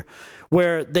speaker,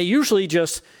 where they usually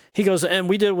just, he goes, and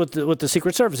we did it with the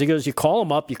Secret Service. He goes, you call them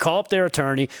up, you call up their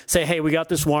attorney, say, hey, we got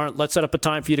this warrant. Let's set up a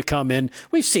time for you to come in.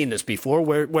 We've seen this before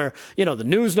where the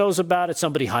news knows about it,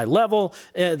 somebody high level,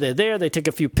 they're there, they take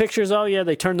a few pictures. Oh, yeah,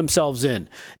 they turn themselves in.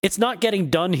 It's not getting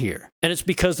done here, and it's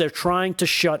because they're trying to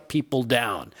shut people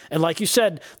down. And like you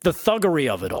said, the thuggery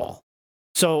of it all.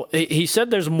 So he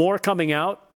said there's more coming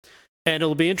out, and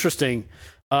it'll be interesting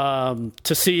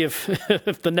to see if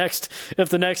the next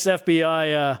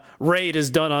FBI raid is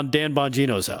done on Dan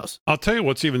Bongino's house. I'll tell you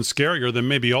what's even scarier than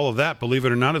maybe all of that, believe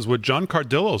it or not, is what John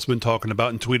Cardillo's been talking about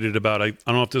and tweeted about. I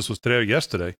don't know if this was today or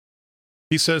yesterday.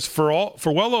 He says, for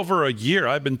well over a year,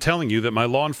 I've been telling you that my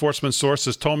law enforcement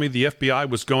sources told me the FBI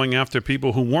was going after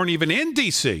people who weren't even in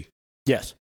D.C.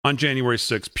 Yes. On January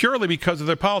 6th, purely because of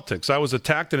their politics. I was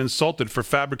attacked and insulted for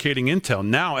fabricating intel.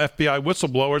 Now FBI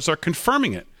whistleblowers are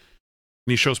confirming it.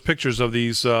 And he shows pictures of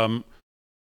these,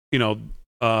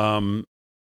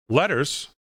 letters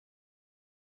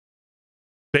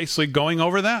basically going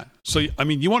over that. So, I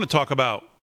mean, you want to talk about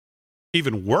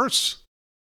even worse?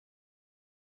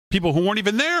 People who weren't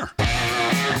even there.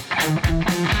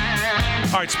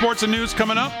 All right, sports and news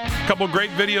coming up. A couple of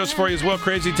great videos for you as well,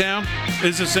 Crazy Town.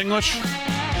 Is this English?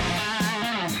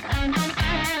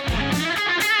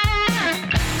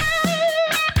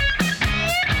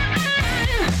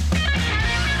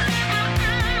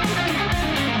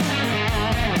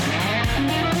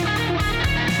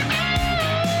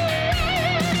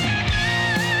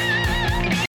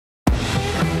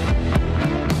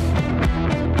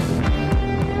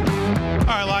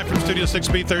 Studio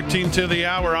 6B 13 to the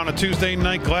hour on a Tuesday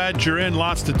night. Glad you're in.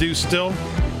 Lots to do still.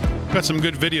 Got some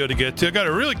good video to get to. I got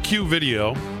a really cute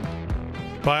video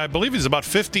by, I believe he's about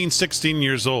 15, 16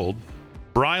 years old,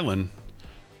 Brylan,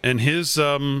 and his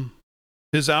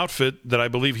outfit that I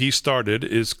believe he started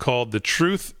is called the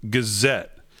Truth Gazette.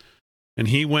 And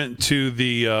he went to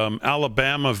the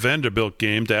Alabama Vanderbilt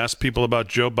game to ask people about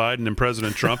Joe Biden and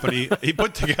President Trump. And he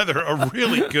put together a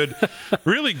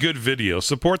really good video.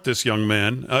 Support this young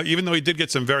man, even though he did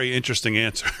get some very interesting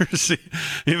answers.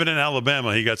 Even in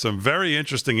Alabama, he got some very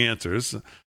interesting answers.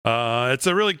 It's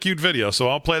a really cute video. So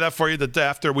I'll play that for you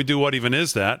after we do What Even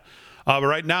Is That? But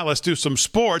right now, let's do some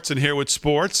sports. And here with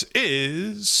sports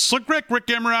is Slick Rick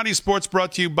Gamorati. Sports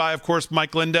brought to you by, of course,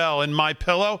 Mike Lindell and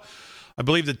MyPillow. I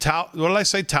believe the what did I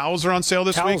say? Towels are on sale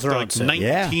this week. They're like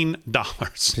 $19.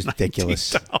 It's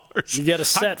ridiculous. $19. You get a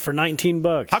set for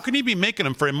 $19. How can you be making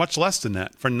them for much less than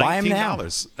that? For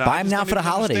 $19. Buy them now for the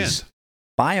holidays.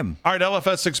 Buy them. All right,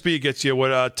 LFS6B gets you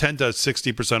 10 to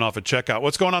 60% off at checkout.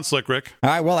 What's going on, Slick Rick? All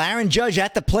right, well, Aaron Judge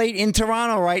at the plate in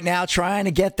Toronto right now, trying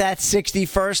to get that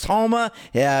 61st homer.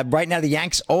 Right now, the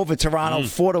Yanks over Toronto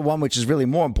 4-1, which is really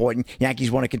more important.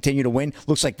 Yankees want to continue to win.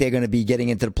 Looks like they're going to be getting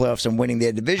into the playoffs and winning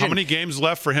their division. How many games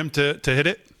left for him to hit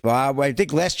it? I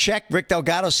think last check, Rick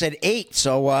Delgado said 8,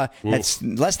 so that's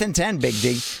less than 10, Big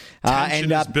D.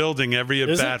 Tension is building every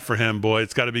at-bat for him, boy.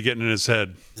 It's got to be getting in his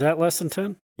head. Is that less than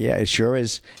 10? Yeah, it sure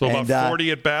is. So about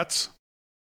 40 at-bats,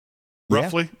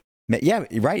 roughly? Yeah, Yeah,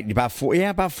 right. About four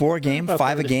a game, About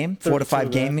 5 a 30, game, 4 to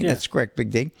 5 game. yeah. That's correct,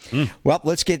 Big D. Well,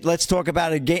 let's talk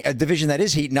about a division that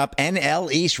is heating up.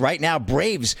 NL East right now.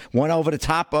 Braves won over the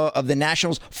top of the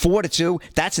Nationals 4-2.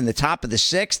 That's in the top of the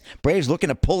 6th. Braves looking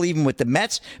to pull even with the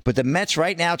Mets, but the Mets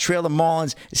right now trail the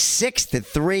Marlins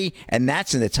 6-3, and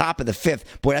that's in the top of the 5th.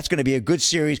 Boy, that's going to be a good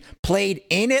series played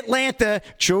in Atlanta,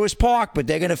 Truist Park, but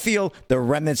they're going to feel the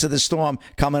remnants of the storm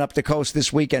coming up the coast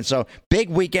this weekend. So big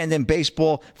weekend in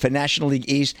baseball for National League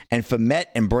East and for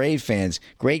Met and Brave fans.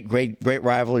 Great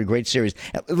rivalry, great series.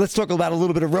 Let's talk about a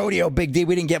little bit of rodeo, Big D.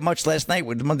 We didn't get much last night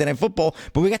with Monday Night Football,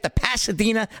 but we got the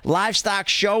Pasadena Livestock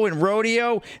Show and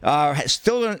Rodeo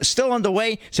still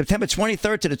underway, September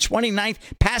 23rd to the 29th,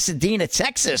 Pasadena,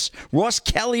 Texas, Ross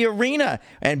Kelly Arena.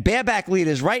 And bareback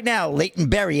leaders right now, Leighton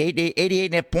Berry,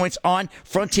 88.5 points on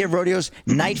Frontier Rodeo's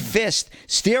Night Fist.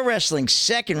 Steer Wrestling,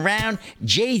 second round,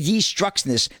 J.D.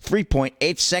 Struxness,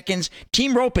 3.8 seconds.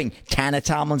 Team Roping, Tanner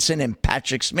Tomlinson and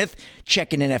Patrick Smith,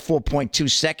 checking in at 4.2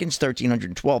 seconds,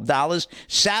 $1,312.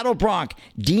 Saddle Bronc,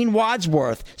 Dean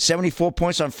Wadsworth, 74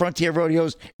 points on Frontier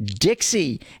Rodeo's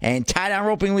Dixie. And tie-down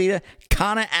roping leader,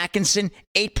 Connor Atkinson,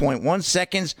 8.1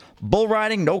 seconds. Bull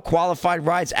riding, no qualified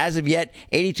rides as of yet.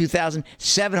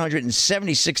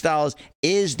 $82,776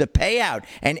 is the payout.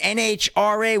 And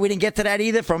NHRA, we didn't get to that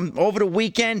either from over the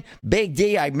weekend. Big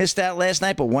D, I missed that last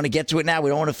night, but want to get to it now. We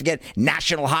don't want to forget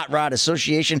National Hot Rod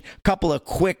Association. Couple of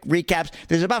quick recaps.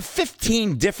 There's about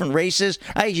 15 different races.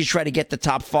 I usually try to get the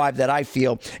top 5 that I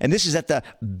feel. And this is at the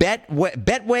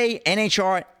Betway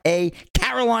NHRA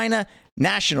Carolina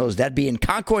Nationals. That'd be in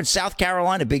Concord, South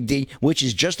Carolina, Big D, which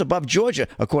is just above Georgia,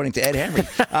 according to Ed Henry.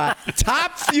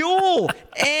 Top Fuel,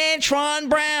 Antron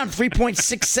Brown,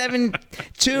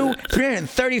 3.672,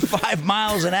 335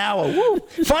 miles an hour. Woo!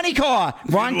 Funny Car,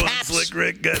 Ron Capps, Slick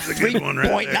Rick, that's a good one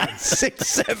right there.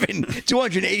 3.967,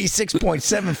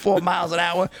 286.74 miles an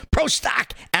hour. Pro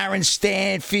Stock, Aaron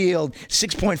Stanfield,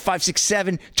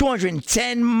 6.567,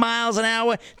 210 miles an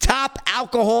hour. Top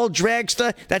Alcohol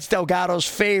Dragster, that's Delgado's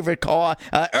favorite car.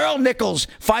 Earl Nichols,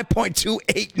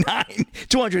 5.289,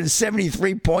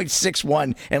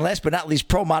 273.61. And last but not least,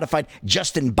 Pro Modified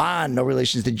Justin Bond, no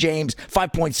relations to James,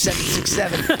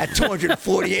 5.767 at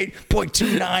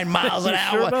 248.29 miles an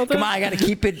hour. Come on, I got to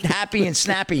keep it happy and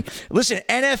snappy. Listen,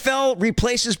 NFL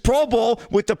replaces Pro Bowl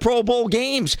with the Pro Bowl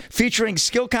games, featuring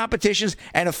skill competitions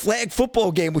and a flag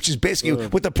football game, which is basically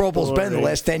what the Pro Bowl's been in the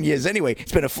last 10 years anyway.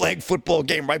 It's been a flag football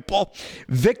game, right, Paul?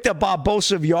 Victor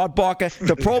Barbosa of Yardbarker.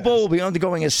 The Pro Bowl will be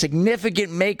undergoing a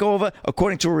significant makeover,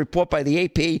 according to a report by the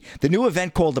AP. The new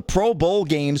event, called the Pro Bowl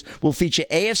Games, will feature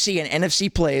AFC and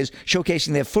NFC players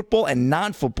showcasing their football and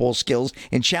non-football skills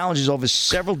in challenges over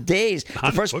several days.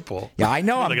 Non-football? Yeah, I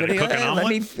know. I'm going to cook an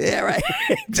omelet? Yeah, right.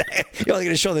 Exactly. You're only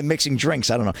going to show them mixing drinks.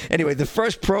 I don't know. Anyway, the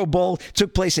first Pro Bowl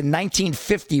took place in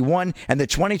 1951, and the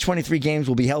 2023 games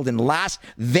will be held in Las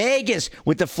Vegas,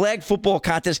 with the flag football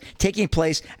contest taking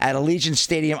place at Allegiant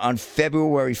Stadium on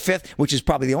February 5th, which is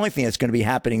probably the only thing that's going to be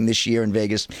happening this year in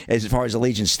Vegas as far as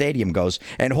Allegiant Stadium goes.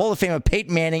 And Hall of Famer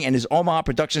Peyton Manning and his Omaha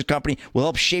Productions Company will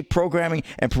help shape programming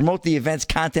and promote the event's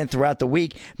content throughout the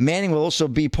week. Manning will also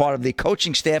be part of the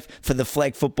coaching staff for the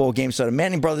flag football game. So the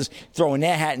Manning brothers throwing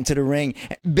their hat into the ring.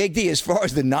 Big D, as far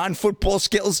as the non-football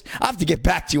skills, I'll have to get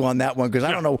back to you on that one, because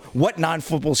I don't know what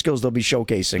non-football skills they'll be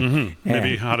showcasing. Mm-hmm.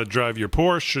 Maybe how to drive your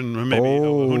Porsche, and maybe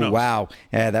who knows. Wow.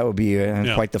 Yeah, that would be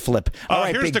quite the flip. All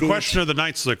right, here's Big the D. question of the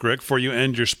night, Slick Rick, before you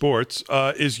end your sports.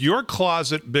 Is your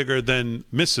closet bigger than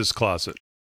Mrs. Closet?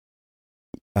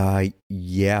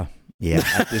 Yeah,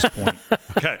 at this point.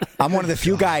 Okay. I'm one of the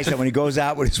few guys that when he goes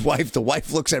out with his wife, the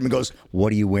wife looks at him and goes,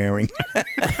 "What are you wearing?"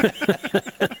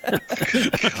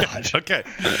 Okay.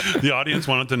 The audience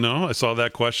wanted to know. I saw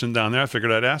that question down there. I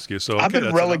figured I'd ask you. So I've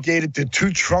been relegated to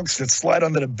 2 trunks that slide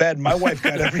under the bed. My wife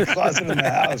got every closet in the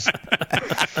house.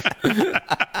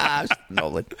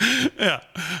 Nolan. Yeah.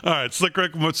 All right. Slick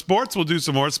Rick with sports. We'll do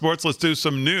some more sports. Let's do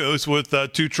some news with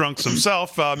 2 trunks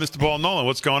himself. Mr. Paul Nolan.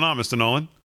 What's going on, Mr. Nolan?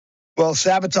 Well,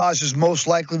 sabotage is most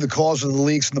likely the cause of the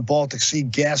leaks in the Baltic Sea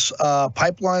gas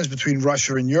pipelines between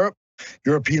Russia and Europe.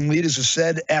 European leaders have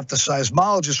said after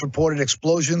seismologists reported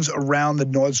explosions around the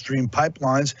Nord Stream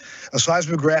pipelines. A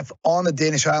seismograph on the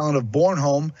Danish island of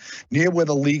Bornholm, near where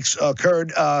the leaks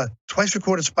occurred, twice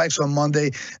recorded spikes on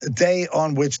Monday, a day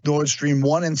on which Nord Stream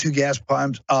 1 and 2 gas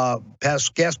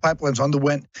pipelines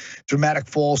underwent dramatic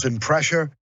falls in pressure.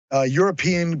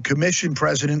 European Commission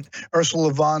President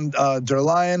Ursula von der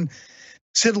Leyen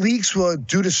said leaks were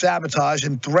due to sabotage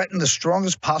and threatened the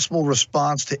strongest possible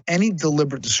response to any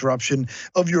deliberate disruption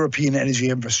of European energy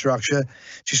infrastructure.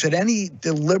 She said any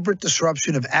deliberate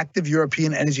disruption of active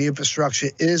European energy infrastructure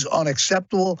is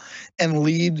unacceptable and will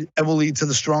lead to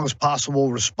the strongest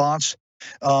possible response.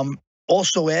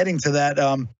 Also adding to that,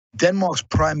 Denmark's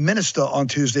prime minister on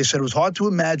Tuesday said it was hard to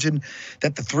imagine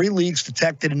that the 3 leaks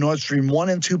detected in Nord Stream 1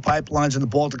 and 2 pipelines in the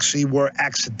Baltic Sea were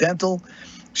accidental.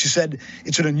 She said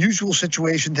it's an unusual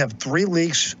situation to have 3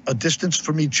 leaks a distance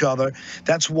from each other.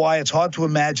 That's why it's hard to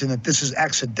imagine that this is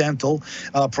accidental.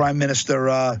 Prime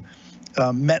Minister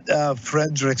Mette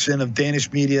Frederiksen of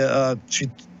Danish media,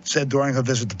 she said during her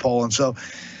visit to Poland. So,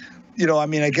 I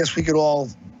mean, I guess we could all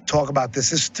talk about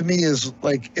this. This, to me, is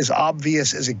like as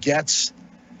obvious as it gets.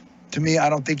 To me, I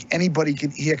don't think anybody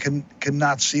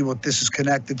cannot see what this is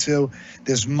connected to.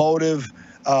 There's motive.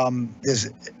 There's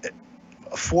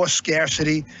forced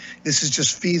scarcity. This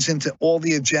just feeds into all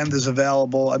the agendas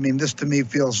available. I mean, this to me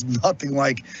feels nothing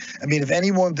like, if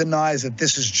anyone denies that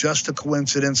this is just a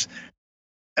coincidence,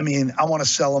 I want to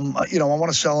sell them, I want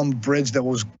to sell them a bridge that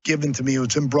was given to me. It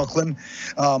was in Brooklyn.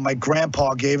 My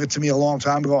grandpa gave it to me a long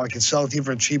time ago. I could sell it to you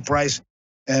for a cheap price.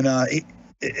 And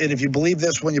if you believe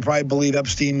this one, you probably believe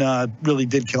Epstein really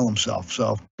did kill himself.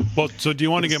 So do you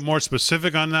want to get more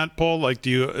specific on that, Paul? Like, do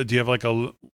you have like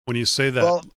when you say that?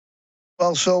 Well,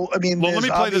 let me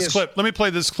play this clip. Let me play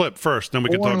this clip first, then we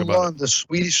can talk about it. The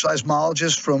Swedish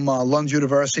seismologist from Lund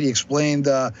University explained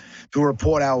to a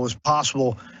report how it was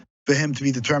possible for him to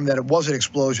be determined that it was an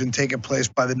explosion taking place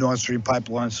by the Nord Stream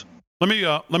pipelines.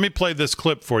 Let me play this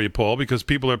clip for you, Paul, because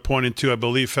people are pointing to, I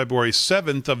believe, February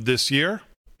 7th of this year.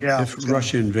 Yeah. If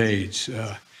Russia invades,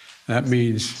 that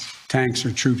means tanks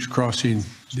or troops crossing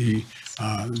the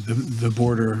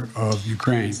border of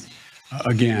Ukraine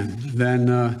again.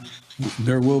 Then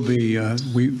there will be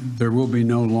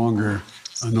no longer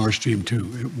a Nord Stream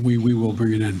 2. We will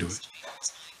bring an end to it.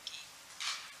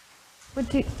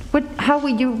 How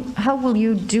will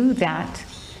you do that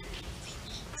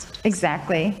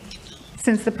exactly,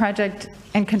 since the project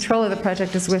and control of the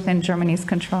project is within Germany's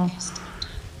control?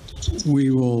 We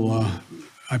will,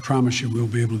 I promise you, we'll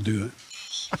be able to do it.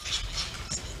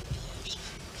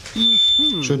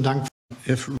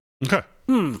 Okay.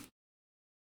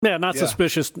 Yeah, not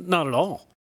suspicious, not at all.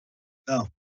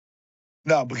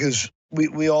 No, because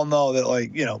we all know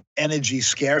that, energy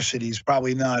scarcity is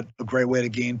probably not a great way to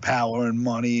gain power and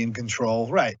money and control.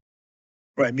 Right.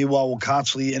 Meanwhile, we're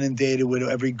constantly inundated with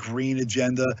every green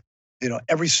agenda,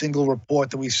 every single report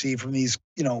that we see from these,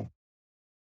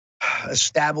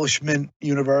 establishment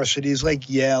universities like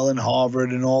Yale and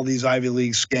Harvard and all these Ivy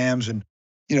League scams and,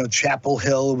 Chapel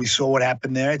Hill. We saw what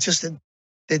happened there. It's just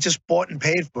they're just bought and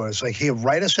paid for. It's like, here,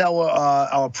 write us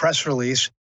our press release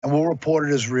and we'll report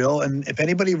it as real. And if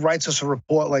anybody writes us a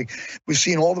report, like we've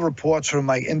seen all the reports from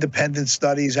independent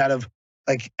studies out of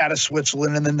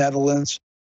Switzerland and the Netherlands,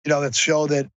 that show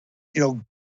that,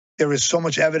 there is so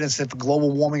much evidence that the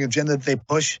global warming agenda that they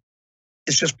push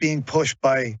is just being pushed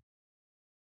by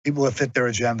people that fit their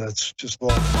agenda. It's just all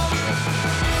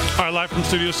right, live from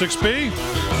Studio 6B.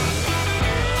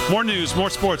 More news,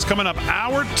 more sports coming up.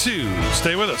 Hour 2.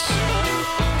 Stay with us.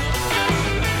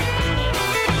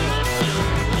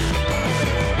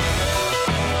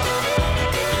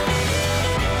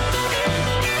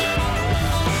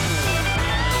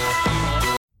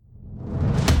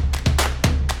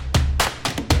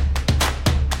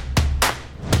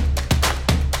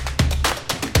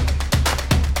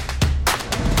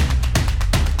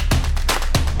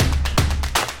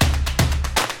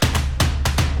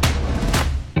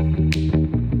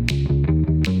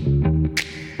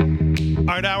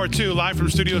 Hour 2, live from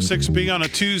Studio 6B on a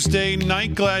Tuesday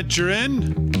night. Glad you're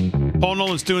in. Paul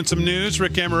Nolan's doing some news.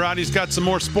 Rick Amirati's got some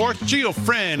more sports. Gio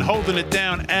Friend holding it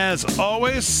down as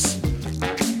always.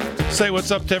 Say what's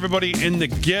up to everybody in the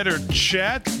Getter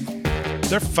chat.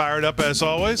 They're fired up as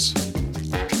always.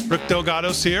 Rick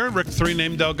Delgado's here. Rick 3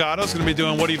 named Delgado's going to be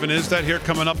doing What Even Is That here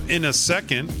coming up in a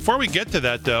second. Before we get to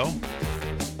that, though,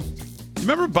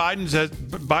 remember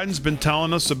Biden's been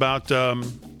telling us about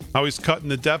how he's cutting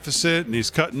the deficit, and he's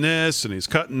cutting this, and he's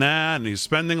cutting that, and he's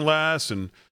spending less, and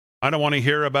I don't want to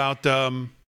hear about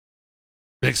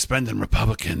big spending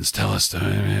Republicans. Tell us,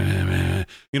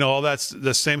 all that's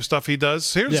the same stuff he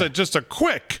does. Here's just a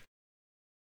quick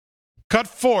cut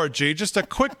forward, G, just a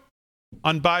quick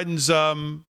on Biden's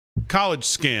college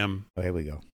scam. Oh, here we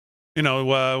go.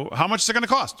 How much is it going to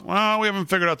cost? Well, we haven't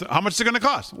figured out how much is it going to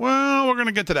cost. Well, we're going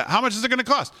to get to that. How much is it going to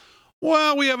cost?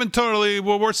 Well, we haven't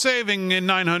we're saving in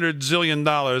 $900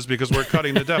 zillion because we're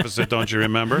cutting the deficit, don't you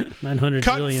remember? 900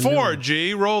 Cut zillion.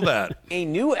 4G, roll that. A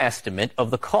new estimate of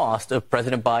the cost of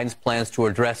President Biden's plans to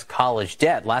address college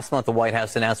debt. Last month, the White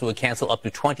House announced it would cancel up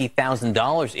to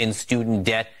 $20,000 in student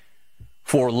debt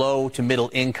for low to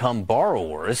middle income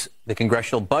borrowers. The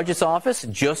Congressional Budget Office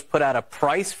just put out a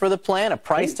price for the plan, a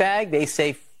price tag. They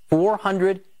say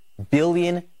 $400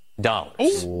 billion.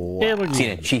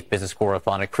 CNN chief business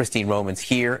correspondent Christine Roman's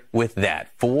here with that.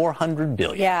 $400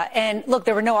 billion. Yeah, and look,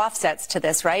 there were no offsets to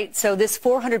this, right? So this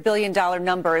 $400 billion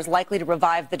number is likely to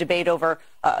revive the debate over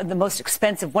one of the most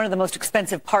expensive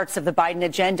parts of the Biden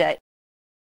agenda.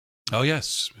 Oh,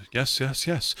 yes.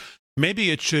 Yes. Maybe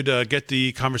it should get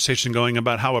the conversation going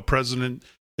about how a president,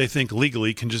 they think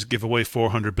legally, can just give away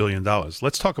 $400 billion.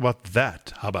 Let's talk about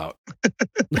that. How about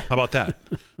that?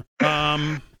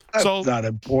 That's not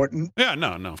important. Yeah,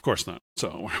 no, of course not.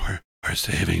 So we're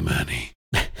saving money.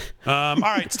 All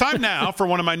right, it's time now for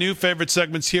one of my new favorite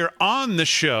segments here on the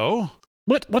show.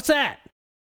 What's that?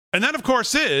 And that, of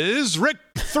course, is Rick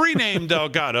Three-Name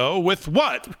Delgado with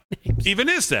what even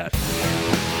is that?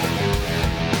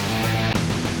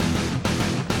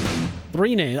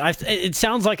 Three names. It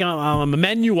sounds like I'm a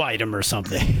menu item or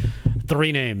something.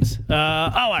 Three names. All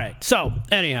right. So,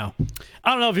 anyhow,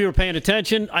 I don't know if you were paying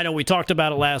attention. I know we talked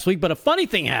about it last week, but a funny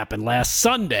thing happened last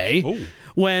Sunday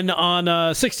when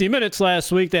on 60 Minutes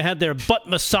last week they had their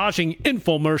butt-massaging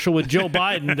infomercial with Joe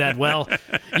Biden that, well,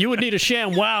 you would need a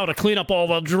ShamWow to clean up all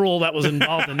the drool that was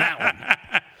involved in that one.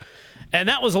 And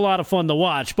that was a lot of fun to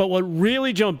watch. But what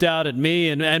really jumped out at me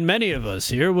and many of us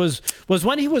here was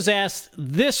when he was asked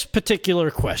this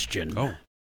particular question.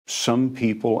 Some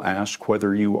people ask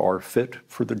whether you are fit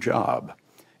for the job.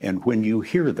 And when you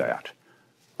hear that,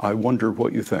 I wonder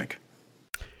what you think.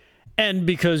 And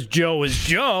because Joe is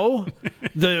Joe,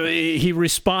 he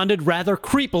responded rather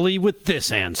creepily with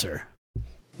this answer.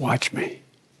 Watch me.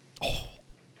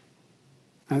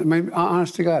 I mean,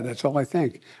 honest to God, that's all I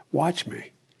think. Watch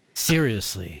me.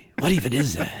 Seriously, what even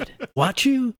is that? Watch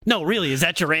you? No, really, is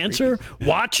that your answer?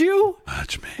 Watch you?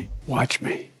 Watch me. Watch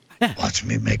me. Watch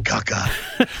me make caca.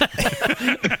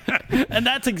 And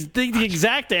that's the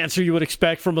exact answer you would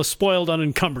expect from a spoiled,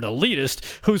 unencumbered elitist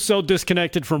who's so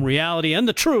disconnected from reality and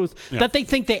the truth that they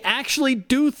think they actually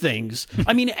do things,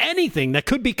 I mean anything that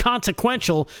could be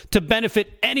consequential to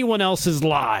benefit anyone else's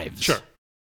lives. Sure.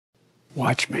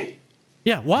 Watch me.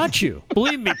 Yeah, watch you.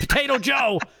 Believe me, Potato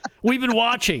Joe, we've been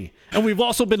watching, and we've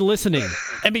also been listening.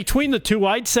 And between the two,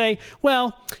 I'd say,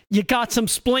 well, you got some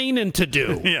splaining to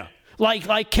do. Yeah.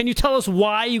 Like, can you tell us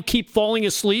why you keep falling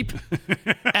asleep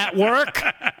at work?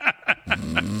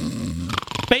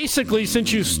 Basically,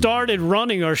 since you started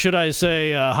running, or should I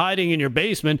say hiding in your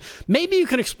basement, maybe you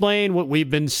can explain what we've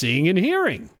been seeing and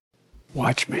hearing.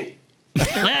 Watch me.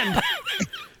 And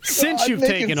since you've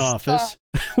taken office,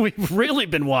 we've really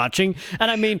been watching.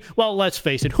 And I mean, well, let's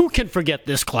face it, who can forget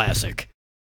this classic?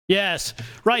 Yes,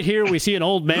 right here we see an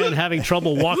old man having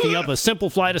trouble walking up a simple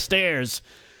flight of stairs.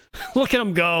 Look at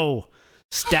him go,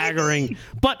 staggering.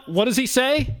 But what does he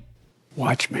say?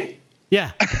 Watch me.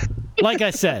 Yeah, like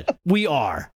I said, we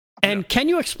are. And can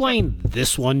you explain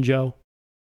this one, Joe?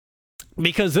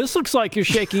 Because this looks like you're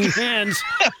shaking hands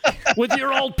with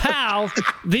your old pal,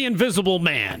 the Invisible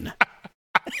Man.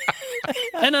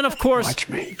 And then, of course,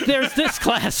 there's this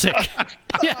classic.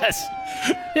 Yes.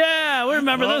 Yeah, we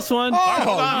remember this one.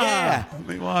 Yeah. Let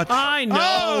me watch. I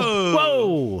know.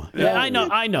 Whoa. Yeah,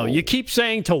 I know. You keep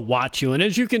saying to watch you, and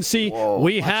as you can see,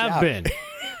 we have been.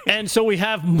 And so we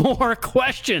have more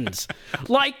questions.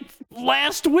 Like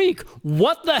last week,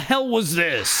 what the hell was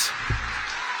this?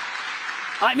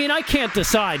 I mean, I can't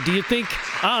decide. Do you think,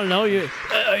 I don't know,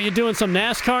 are you doing some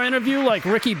NASCAR interview like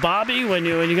Ricky Bobby when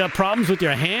you got problems with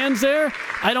your hands there?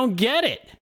 I don't get it.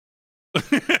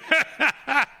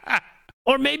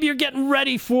 Or maybe you're getting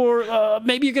ready for,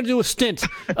 maybe you're going to do a stint,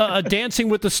 Dancing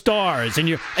with the Stars, and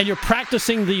you're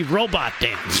practicing the robot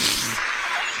dance.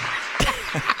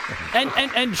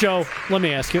 And Joe, let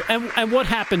me ask you, and what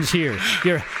happens here?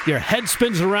 Your head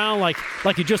spins around like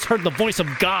you just heard the voice of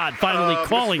God finally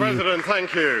calling Mr. President,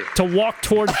 thank you. To walk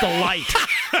towards the light.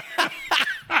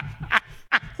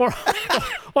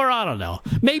 Or I don't know.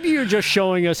 Maybe you're just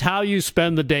showing us how you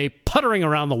spend the day puttering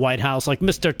around the White House like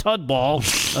Mr. Tudball,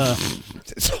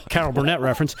 Carol Burnett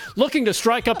reference, looking to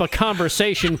strike up a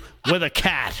conversation with a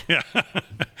cat. Yeah.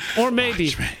 Or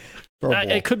maybe...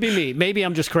 it could be me. Maybe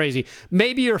I'm just crazy.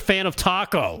 Maybe you're a fan of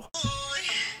taco.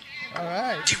 All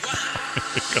right.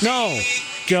 No,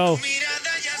 Joe.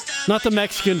 Not the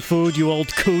Mexican food, you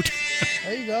old coot.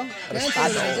 There you go.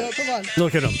 Come on.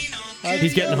 Look at him.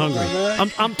 He's getting hungry.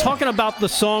 I'm talking about the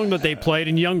song that they played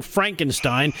in Young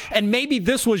Frankenstein, and maybe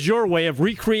this was your way of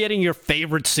recreating your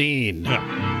favorite scene.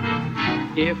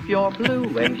 If you're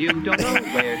blue and you don't know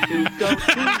where to go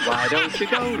to, why don't you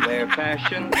go where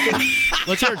fashion is?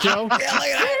 Let's hear it, Joe.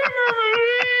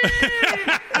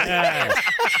 Yeah.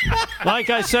 Like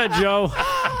I said, Joe,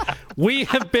 we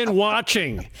have been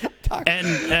watching.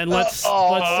 And let's say,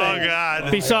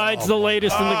 God. Besides the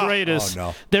latest and the greatest,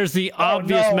 there's the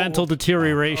obvious mental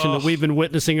deterioration that we've been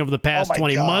witnessing over the past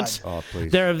 20 months.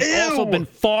 There have also been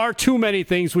far too many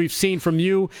things we've seen from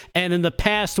you, and in the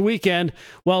past weekend,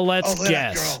 well, let's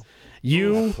guess.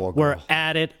 You were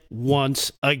at it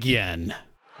once again.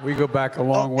 We go back a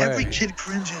long way. Every kid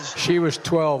cringes. She was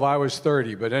 12, I was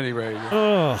 30, but anyway.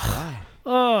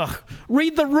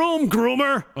 Read the room,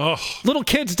 groomer. Little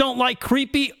kids don't like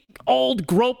creepy, old,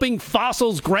 groping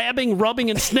fossils grabbing,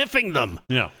 rubbing, and sniffing them.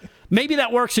 Yeah. Maybe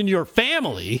that works in your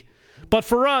family, but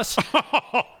for us,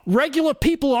 regular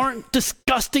people aren't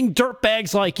disgusting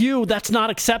dirtbags like you. That's not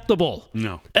acceptable.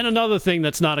 No. And another thing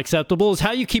that's not acceptable is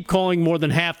how you keep calling more than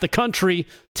half the country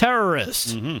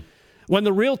terrorists. Mm-hmm. When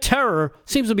the real terror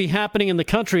seems to be happening in the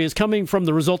country is coming from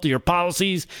the result of your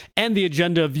policies and the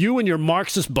agenda of you and your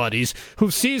Marxist buddies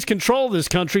who seized control of this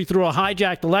country through a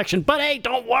hijacked election. But hey,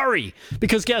 don't worry,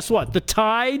 because guess what? The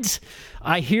tides,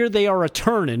 I hear they are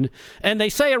a-turning, and they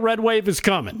say a red wave is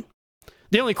coming.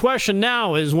 The only question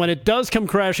now is when it does come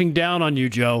crashing down on you,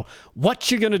 Joe,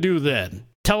 what you going to do then?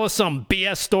 Tell us some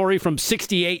BS story from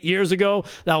 68 years ago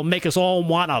that'll make us all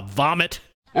want to vomit?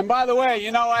 And by the way,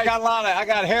 you know, I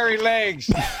got hairy legs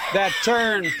that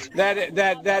turn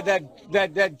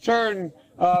turn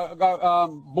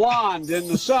blonde in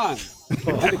the sun.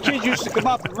 And the kids used to come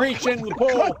up and reach in the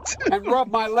pool and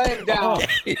rub my leg down,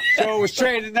 so it was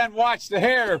straight, and then watch the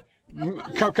hair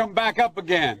come back up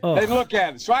again. They look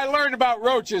at it. So I learned about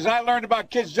roaches. I learned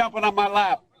about kids jumping on my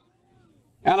lap,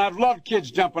 and I've loved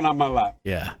kids jumping on my lap.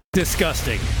 Yeah,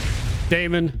 disgusting.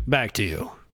 Damon, back to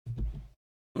you.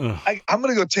 I'm going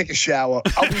to go take a shower.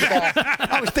 I'll be back.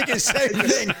 I was thinking the same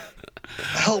thing.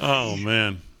 Help me.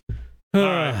 Man. All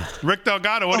right. Rick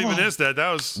Delgado, what even is that?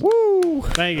 That was... Woo!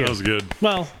 Thank you. That was good.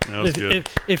 Well, that was good.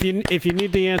 If you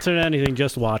need the answer to anything,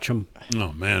 just watch them.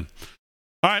 Oh, man.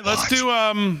 All right, let's do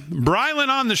Brylan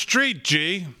on the street,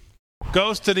 G.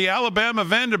 Goes to the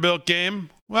Alabama-Vanderbilt game.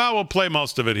 Well, we'll play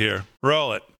most of it here.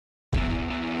 Roll it.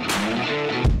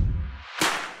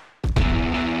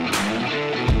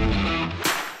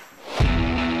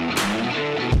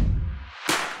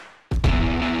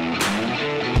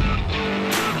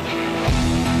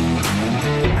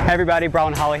 Hey everybody,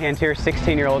 Brylan Hollyhand here,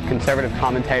 16-year-old conservative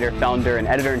commentator, founder, and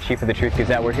editor-in-chief of the Truth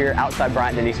Gazette. We're here outside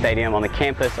Bryant-Denny Stadium on the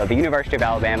campus of the University of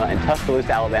Alabama in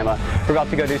Tuscaloosa, Alabama. We're about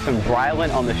to go do some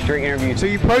Brylan on the street interviews. So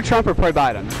you pro-Trump or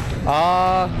pro-Biden?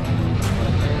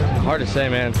 Hard to say,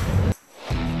 man.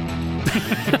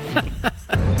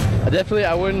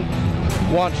 I wouldn't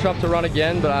want Trump to run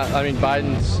again, but I mean,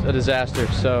 Biden's a disaster,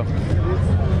 so.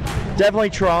 Definitely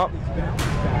Trump.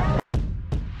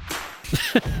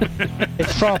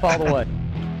 It's Trump all the way.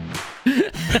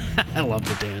 I love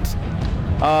the dance.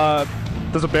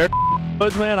 There's a bear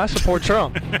woods, man. I support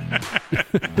Trump.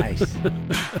 Nice.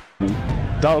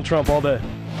 Donald Trump all day.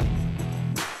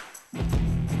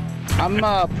 I'm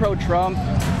pro-Trump.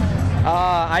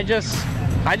 I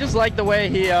just like the way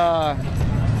he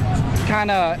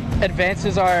kind of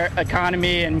advances our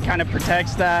economy and kind of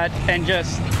protects that and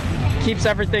just keeps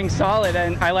everything solid.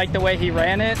 And I like the way he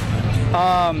ran it.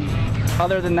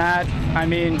 Other than that, I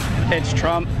mean, it's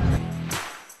Trump.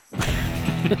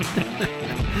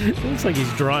 It looks like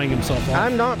he's drawing himself off.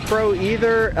 I'm not pro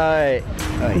either.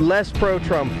 Less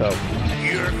pro-Trump, though.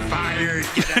 You're fired.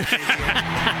 Get out of here.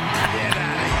 Get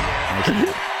out of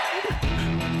here.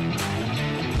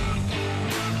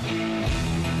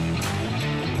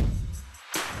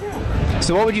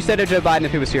 So what would you say to Joe Biden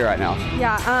if he was here right now?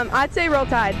 Yeah, I'd say Roll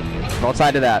Tide. Roll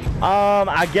Tide to that.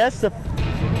 I guess the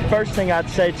first thing I'd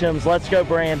say to him is let's go,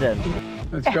 Brandon.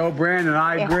 Let's go, Brandon.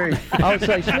 I agree. I would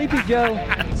say, Sleepy Joe,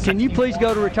 can you please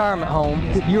go to retirement home?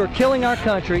 You are killing our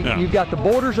country. Yeah. You've got the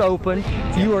borders open.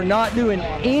 You are not doing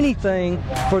anything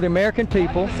for the American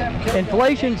people.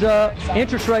 Inflation's up.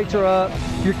 Interest rates are up.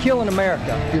 You're killing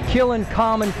America. You're killing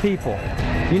common people.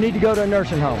 You need to go to a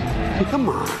nursing home. Come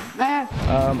on, man.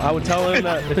 I would tell him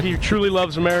that if he truly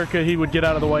loves America, he would get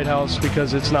out of the White House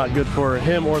because it's not good for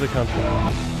him or the country.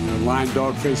 Lion,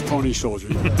 dog, face, pony soldier.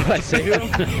 I say to him?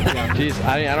 Jeez,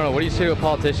 I don't know. What do you say to a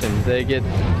politician? They get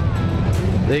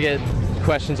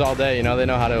questions all day. You know, they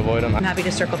know how to avoid them. I'm happy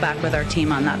to circle back with our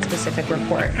team on that specific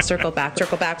report. Circle back,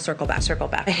 circle back, circle back, circle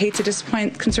back. I hate to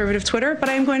disappoint conservative Twitter, but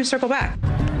I am going to circle back.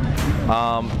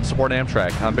 Support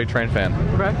Amtrak. I'm a big train fan.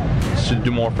 Okay. Should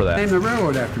do more for that. Name the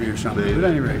railroad after me or something. But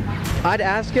at any rate. I'd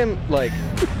ask him, like,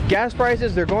 gas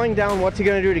prices, they're going down. What's he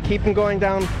going to do to keep them going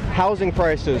down? Housing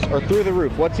prices are through the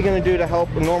roof. What's he going to do to help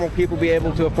normal people be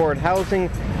able to afford housing?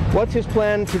 What's his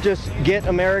plan to just get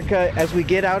America, as we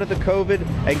get out of the COVID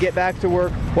and get back to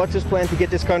work, what's his plan to get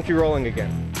this country rolling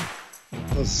again?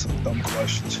 Those are some dumb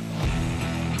questions.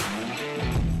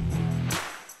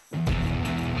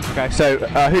 Okay, so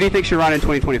who do you think should run in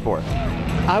 2024?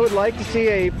 I would like to see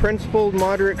a principled,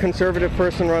 moderate, conservative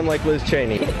person run like Liz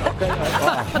Cheney.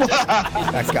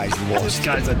 That guy's lost.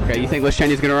 Okay, you think Liz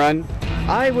Cheney's going to run?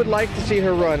 I would like to see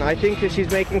her run. I think that she's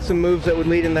making some moves that would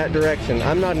lead in that direction.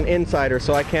 I'm not an insider,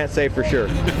 so I can't say for sure.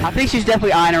 I think she's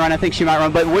definitely eyeing a run. I think she might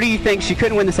run. But what do you think? She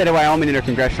couldn't win the state of Wyoming in her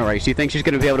congressional race. Do you think she's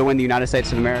going to be able to win the United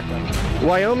States of America?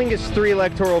 Wyoming is 3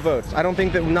 electoral votes. I don't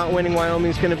think that not winning Wyoming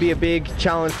is going to be a big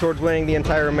challenge towards winning the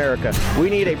entire America. We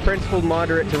need a principled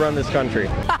moderate to run this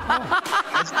country.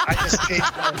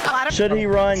 Should he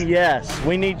run? Yes.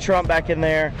 We need Trump back in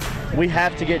there. We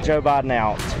have to get Joe Biden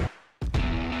out.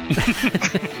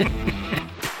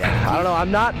 I don't know. I'm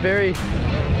not very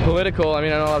Political. I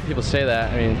mean, I know a lot of people say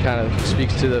that. I mean, it kind of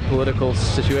speaks to the political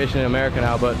situation in America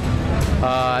now. But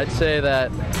I'd say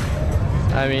that,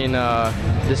 I mean,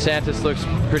 DeSantis looks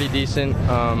pretty decent.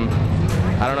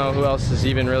 I don't know who else is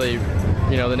even really,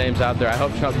 the names out there. I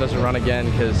hope Trump doesn't run again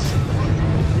because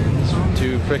he's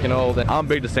too freaking old. I'm a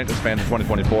big DeSantis fan in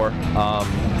 2024.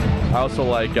 I also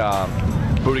like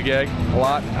Buttigieg a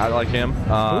lot. I like him.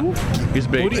 He's a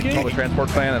big public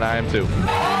transport fan, and I am too. Isn't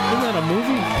that a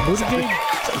movie? Buttigieg?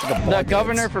 The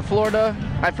governor for Florida,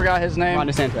 I forgot his name. Ron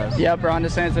DeSantis. Yep, Ron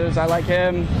DeSantis. I like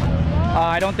him.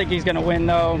 I don't think he's going to win,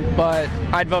 though, but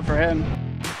I'd vote for him.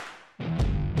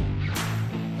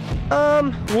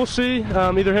 We'll see.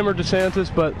 Either him or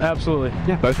DeSantis, but absolutely.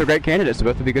 Yeah, both are great candidates. So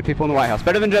both would be good people in the White House.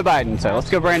 Better than Joe Biden. So let's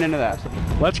go Brandon into that.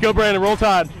 Let's go, Brandon. Roll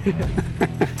Tide. Do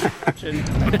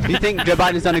you think Joe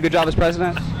Biden's done a good job as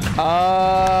president?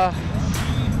 All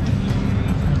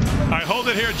right, hold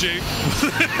it here, G.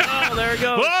 Oh, there it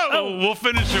goes. Whoa! Oh. We'll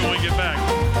finish it when we get back.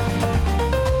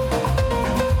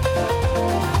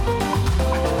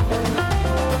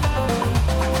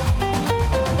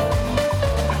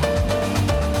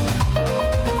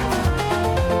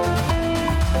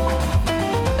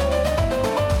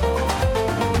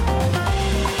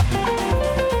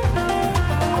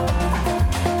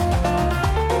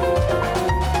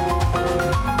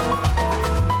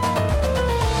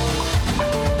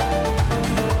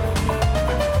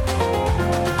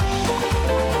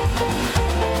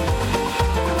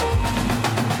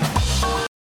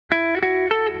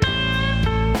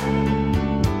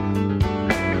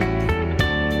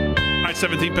 All right,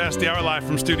 17 past the hour, live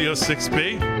from Studio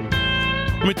 6B.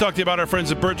 Let me talk to you about our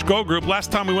friends at Birch Gold Group.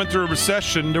 Last time we went through a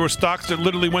recession, there were stocks that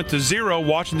literally went to zero.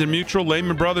 Washington Mutual,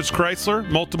 Lehman Brothers, Chrysler,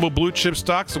 multiple blue chip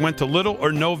stocks that went to little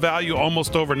or no value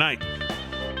almost overnight.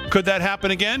 Could that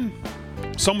happen again?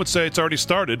 Some would say it's already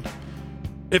started.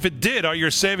 If it did, are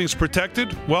your savings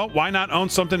protected? Well, why not own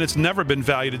something that's never been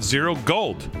valued at zero?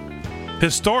 Gold.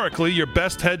 Historically, your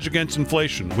best hedge against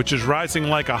inflation, which is rising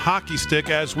like a hockey stick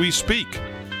as we speak.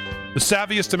 The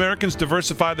savviest Americans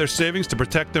diversify their savings to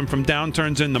protect them from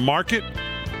downturns in the market,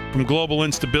 from global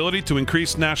instability to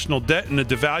increased national debt and the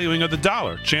devaluing of the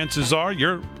dollar. Chances are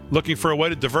you're looking for a way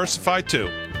to diversify too.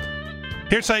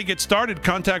 Here's how you get started.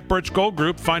 Contact Birch Gold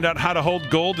Group. Find out how to hold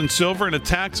gold and silver in a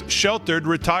tax-sheltered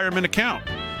retirement account.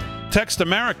 Text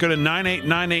America to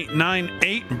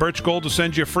 989898 and Birch Gold will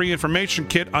send you a free information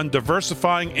kit on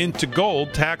diversifying into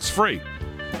gold tax-free.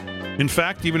 In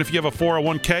fact, even if you have a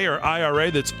 401k or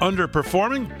IRA that's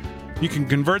underperforming, you can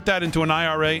convert that into an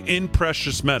IRA in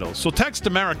precious metals. So text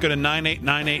America to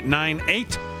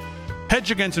 989898.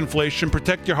 Hedge against inflation,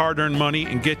 protect your hard-earned money,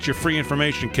 and get your free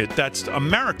information kit. That's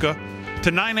America to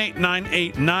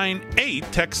 989898.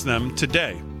 Text them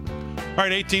today. All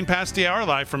right, 18 past the hour,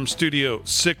 live from Studio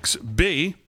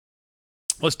 6B.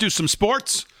 Let's do some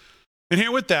sports. And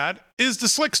here with that is the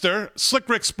Slickster, Slick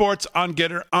Rick Sports on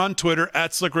Getter, on Twitter,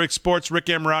 at Slick Rick Sports, Rick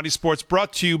Amorati Sports,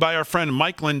 brought to you by our friend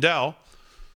Mike Lindell.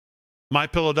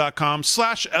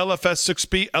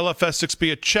 MyPillow.com/LFS6B,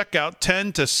 LFS6B at checkout,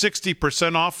 10 to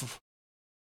 60% off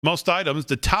most items.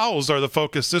 The towels are the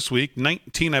focus this week,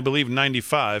 $19, I believe,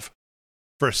 $95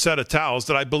 for a set of towels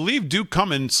that I believe do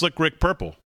come in Slick Rick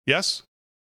Purple. Yes?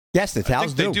 Yes, the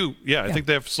towels They do. Yeah, I think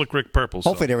they have Slick Rick Purple.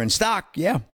 Hopefully they're in stock,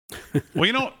 yeah.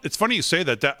 Well, it's funny you say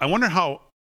that. I wonder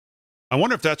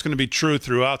if that's going to be true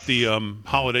throughout the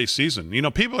holiday season.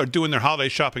 People are doing their holiday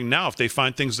shopping now if they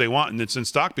find things they want and it's in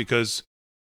stock because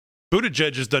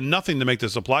Buttigieg has done nothing to make the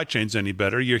supply chains any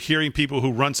better. You're hearing people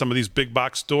who run some of these big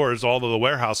box stores, all of the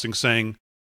warehousing, saying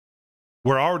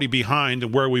we're already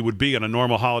behind where we would be in a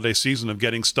normal holiday season of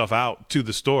getting stuff out to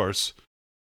the stores.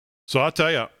 So I'll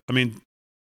tell you, I mean,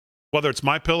 whether it's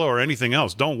MyPillow or anything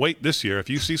else, don't wait this year. If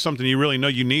you see something you really know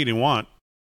you need and want,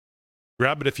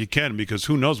 grab it if you can, because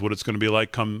who knows what it's going to be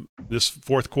like come this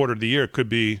fourth quarter of the year. It could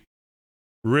be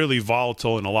really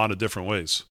volatile in a lot of different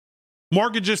ways.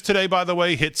 Mortgages today, by the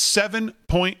way, hit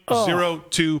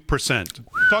 7.02%.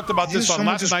 Talked about this on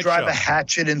last night's show. Drive a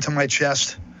hatchet into my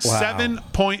chest. Wow.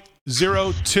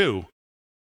 7.02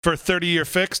 for 30-year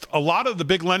fixed. A lot of the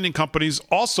big lending companies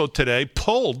also today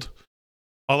pulled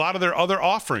a lot of their other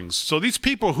offerings. So these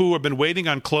people who have been waiting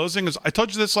on closing, I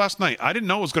told you this last night. I didn't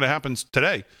know it was going to happen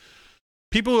today.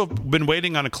 People who have been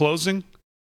waiting on a closing,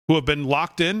 who have been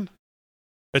locked in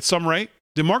at some rate,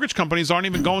 the mortgage companies aren't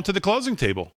even going to the closing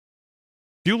table.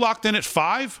 If you locked in at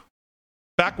 5,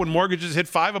 back when mortgages hit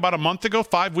 5 about a month ago,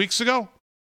 5 weeks ago,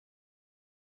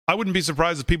 I wouldn't be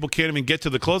surprised if people can't even get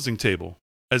to the closing table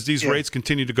as these rates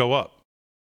continue to go up.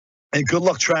 And good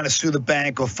luck trying to sue the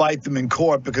bank or fight them in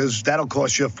court, because that'll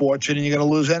cost you a fortune and you're going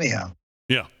to lose anyhow.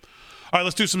 Yeah. All right,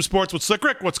 let's do some sports with Slick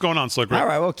Rick. What's going on, Slick Rick? All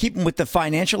right, well, keeping with the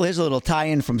financial, here's a little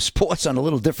tie-in from sports on a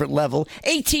little different level.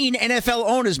 18 NFL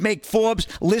owners make Forbes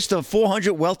list of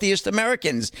 400 wealthiest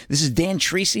Americans. This is Dan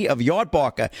Treacy of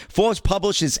Yardbarker. Forbes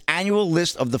published its annual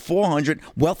list of the 400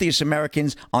 wealthiest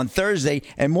Americans on Thursday,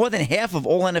 and more than half of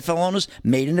all NFL owners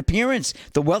made an appearance.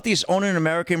 The wealthiest owner in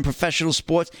American professional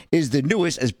sports is the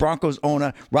newest, as Broncos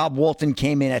owner Rob Walton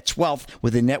came in at 12th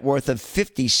with a net worth of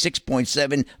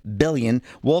 $56.7 billion.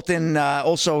 Walton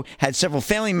also had several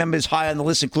family members high on the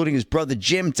list, including his brother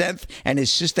Jim, 10th, and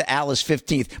his sister Alice,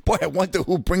 15th. Boy, I wonder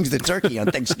who brings the turkey on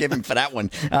Thanksgiving for that one.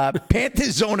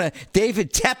 Panthers owner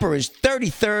David Tepper is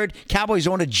 33rd. Cowboys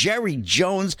owner Jerry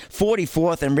Jones,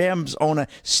 44th. And Rams owner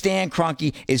Stan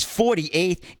Kroenke is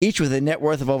 48th, each with a net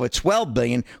worth of over $12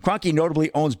 billion. Kroenke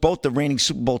notably owns both the reigning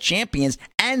Super Bowl champions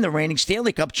and the reigning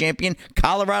Stanley Cup champion,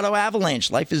 Colorado Avalanche.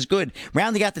 Life is good.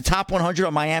 Rounding out the top 100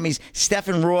 on Miami's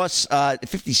Stephen Ross,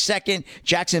 52nd.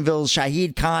 Jacksonville's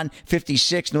Shahid Khan,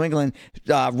 56th. New England,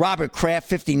 Robert Kraft,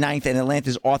 59th. And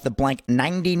Atlanta's Arthur Blank,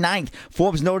 99th.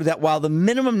 Forbes noted that while the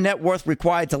minimum net worth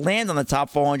required to land on the top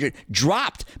 400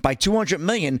 dropped by $200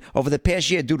 million over the past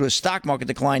year due to a stock market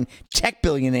decline, tech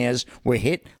billionaires were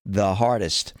hit the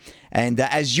hardest. And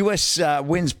as U.S.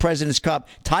 wins President's Cup,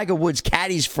 Tiger Woods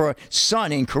caddies for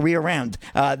Sun in Korea round.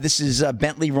 This is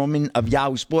Bentley Roman of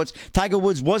Yahoo Sports. Tiger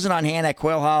Woods wasn't on hand at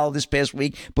Quail Hollow this past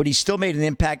week, but he still made an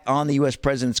impact on the U.S.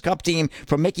 President's Cup team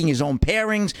from making his own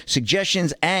pairings,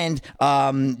 suggestions, and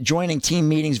joining team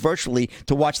meetings virtually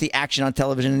to watch the action on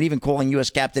television, and even calling U.S.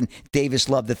 captain Davis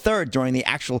Love III during the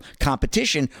actual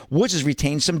competition. Woods has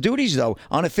retained some duties, though,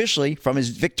 unofficially from his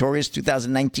victorious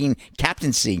 2019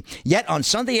 captaincy. Yet on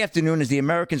Sunday afternoon, as the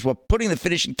Americans were putting the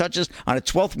finishing touches on a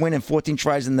 12th win and 14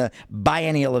 tries in the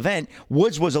biennial event,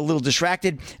 Woods was a little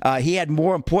distracted. He had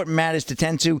more important matters to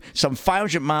tend to. Some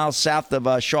 500 miles south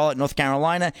of Charlotte, North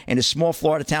Carolina, in a small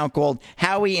Florida town called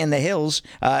Howie in the Hills.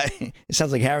 It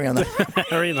sounds like Harry on the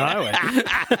Harry in the highway.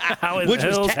 Howie in the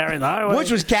Hills, Harry in the highway.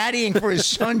 Woods was caddying for his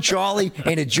son Charlie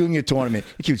in a junior tournament.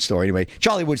 A cute story, anyway.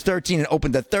 Charlie Woods, 13, and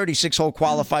opened the 36-hole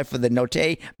qualifier for the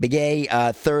Note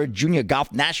Begay Third Junior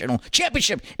Golf National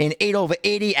Championship in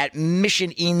 8/80 at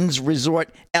Mission Inns Resort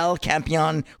El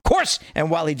Campeon course. And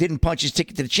while he didn't punch his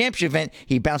ticket to the championship event,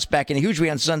 he bounced back in a huge way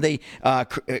on Sunday,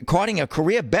 carding a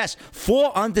career best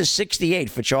 4 under 68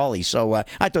 for Charlie. So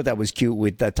I thought that was cute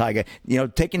with Tiger. You know,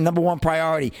 taking number one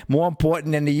priority, more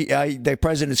important than the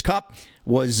President's Cup,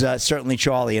 was certainly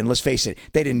Charlie. And let's face it,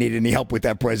 they didn't need any help with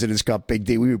that President's Cup, Big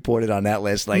D. We reported on that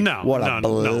last night. No, what a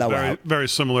blowout. Very, very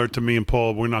similar to me and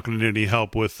Paul. We're not going to need any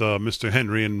help with Mr.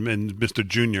 Henry and Mr.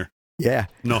 Junior. Yeah.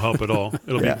 No help at all.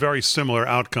 It'll be a very similar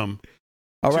outcome.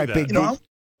 All right, Big D.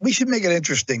 We should make it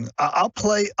interesting. I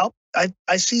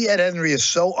see Ed Henry is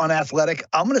so unathletic.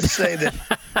 I'm going to say that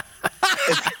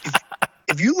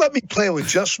if you let me play with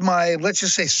just my, let's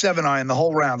just say 7-iron the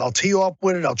whole round, I'll tee off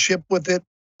with it, I'll chip with it,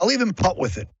 I'll even putt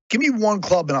with it. Give me one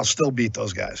club and I'll still beat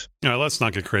those guys. All right, let's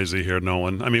not get crazy here,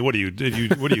 Nolan. I mean, what are you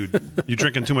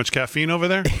drinking too much caffeine over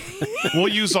there? We'll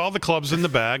use all the clubs in the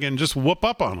bag and just whoop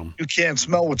up on them. You can't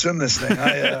smell what's in this thing.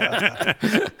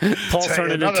 Paul's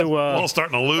turning into Paul's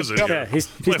starting to lose it. Yeah, he's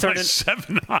turning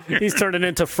 7-iron. He's turning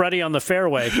into Freddie on the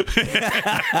fairway.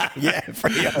 Yeah,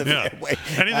 Freddie on the fairway.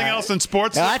 Anything else in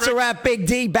sports? That's a wrap, Big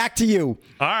D. Back to you.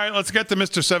 All right, let's get to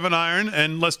Mr. 7-iron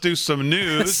and let's do some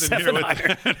news.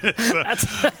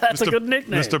 That's a good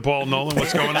nickname. Mr. Paul Nolan,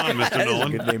 what's going on, Mr.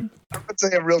 Nolan? I'm going to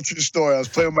tell you a real true story. I was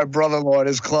playing with my brother-in-law at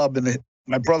his club, and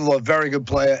My brother-in-law, a very good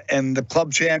player, and the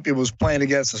club champion was playing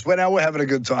against us. Well, now we're having a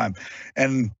good time.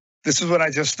 And this is when I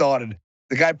just started.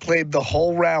 The guy played the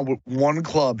whole round with one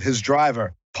club, his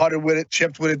driver, putted with it,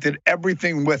 chipped with it, did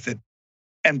everything with it,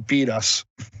 and beat us.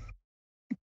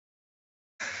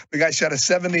 The guy shot a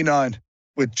 79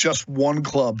 with just one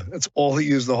club. That's all he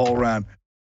used the whole round.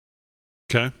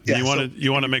 Okay. Yeah,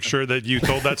 you want to make sure that you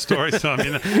told that story. So I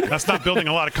mean, that's not building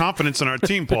a lot of confidence in our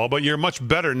team, Paul. But you're much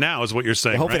better now, is what you're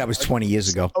saying. Hopefully right? that was 20 years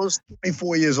ago. I was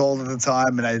 24 years old at the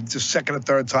time, and I just second or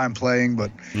third time playing.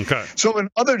 But okay. So in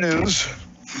other news,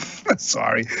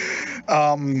 sorry,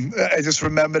 I just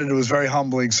remembered it was very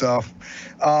humbling. So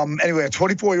anyway, a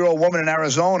 24-year-old woman in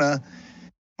Arizona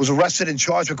was arrested and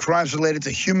charged with crimes related to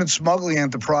human smuggling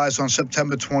enterprise on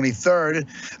September 23rd,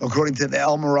 according to the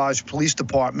El Mirage Police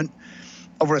Department.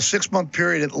 Over a 6-month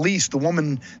period at least, the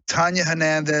woman, Tanya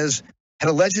Hernandez, had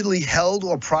allegedly held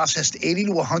or processed 80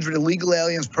 to 100 illegal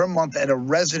aliens per month at a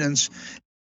residence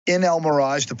in El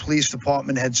Mirage, the police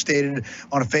department had stated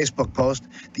on a Facebook post.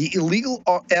 The illegal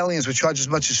aliens were charged as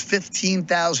much as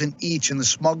 $15,000 each in the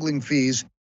smuggling fees.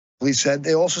 Police said.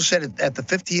 They also said at the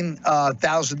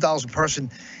 $15,000 a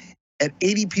person, at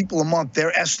 80 people a month,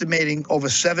 they're estimating over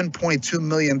 $7.2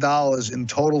 million in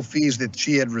total fees that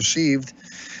she had received.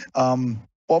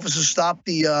 Officers stopped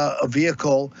a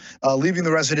vehicle leaving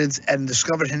the residence and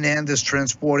discovered Hernandez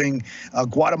transporting a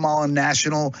Guatemalan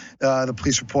national, the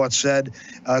police report said.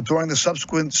 During the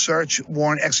subsequent search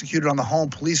warrant executed on the home,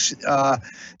 police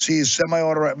seized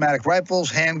semi-automatic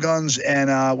rifles, handguns,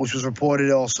 and which was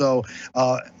reported also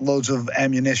loads of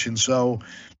ammunition. So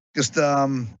just,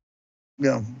 the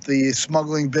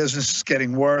smuggling business is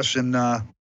getting worse, and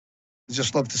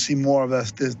just love to see more of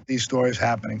these stories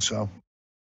happening. So.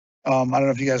 I don't know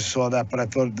if you guys saw that, but I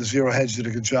thought the Zero Hedge did a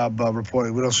good job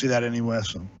reporting. We don't see that anywhere.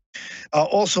 So,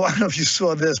 also, I don't know if you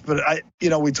saw this, but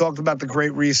we talked about the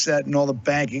Great Reset and all the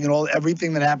banking and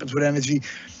everything that happens with energy.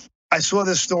 I saw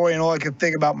this story, and all I could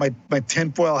think about, my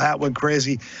tinfoil hat went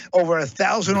crazy. Over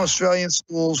 1,000 Australian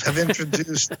schools have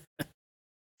introduced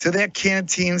to their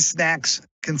canteen snacks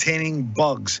containing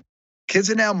bugs.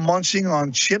 Kids are now munching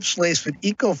on chips laced with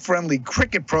eco-friendly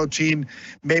cricket protein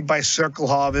made by Circle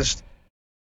Harvest.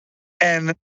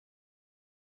 And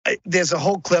there's a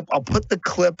whole clip. I'll put the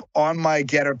clip on my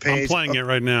Getter page. I'm playing it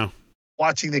right now.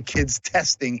 Watching the kids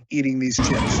eating these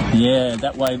chips. Yeah,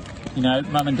 that way,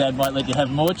 Mum and Dad might let you have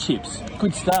more chips.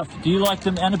 Good stuff. Do you like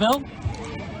them, Annabelle?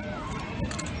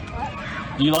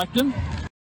 Do you like them?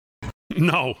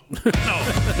 No,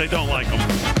 they don't like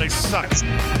them. They suck.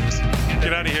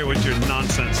 Get out of here with your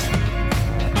nonsense.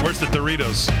 Where's the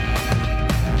Doritos?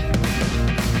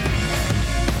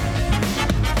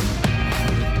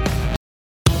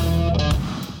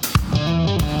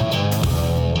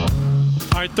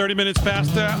 All right, 30 minutes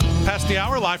past the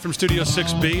hour, live from Studio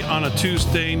 6B on a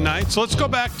Tuesday night. So let's go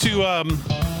back to,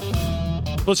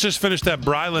 let's just finish that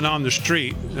Brylan on the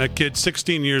street. That kid,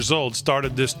 16 years old,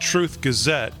 started this Truth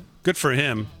Gazette. Good for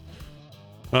him.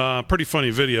 Pretty funny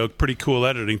video, pretty cool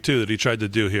editing, too, that he tried to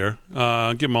do here.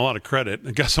 Give him a lot of credit.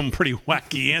 I got some pretty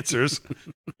wacky answers,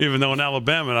 even though in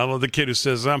Alabama, I love the kid who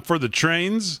says, I'm for the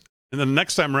trains. And then the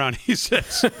next time around, he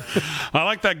says, I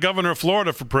like that governor of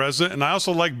Florida for president, and I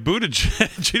also like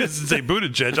Buttigieg. He doesn't say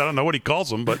Buttigieg. I don't know what he calls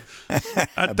him, but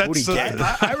that's...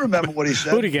 I remember what he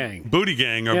said. Booty gang. Booty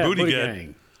gang or booty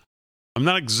gang. I'm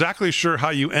not exactly sure how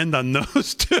you end on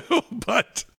those two,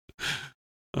 but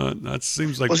that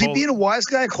seems like... Was he being a wise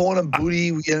guy, calling him booty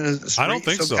in a street? I don't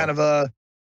think so. Some kind of a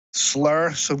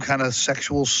slur, some kind of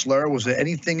sexual slur? Was there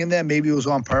anything in there? Maybe it was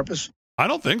on purpose? I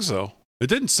don't think so. It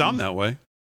didn't sound that way.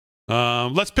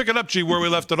 Let's pick it up, G, where we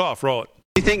left it off. Roll it.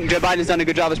 Do you think Joe Biden's done a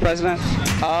good job as president?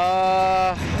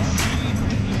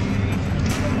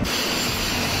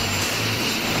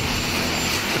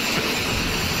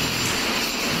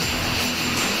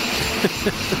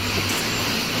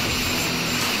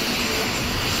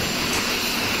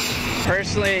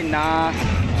 Personally, nah.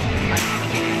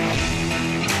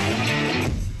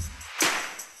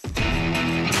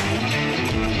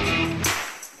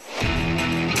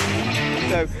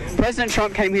 So President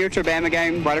Trump came here to a Bama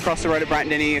game right across the road at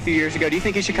Bryant-Denny a few years ago. Do you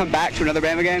think he should come back to another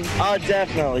Bama game? Oh,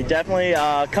 definitely.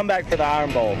 Come back for the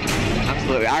Iron Bowl.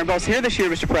 Absolutely. Iron Bowl's here this year,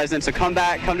 Mr. President, so come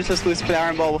back. Come to Tuscaloosa for the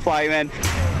Iron Bowl. We'll fly you in.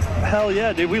 Hell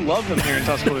yeah, dude. We love him here in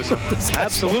Tuscaloosa.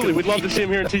 Absolutely. We'd love to see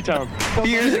him here in T-Town. A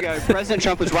few years ago, President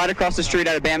Trump was right across the street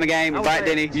at a Bama game at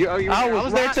Bryant-Denny. I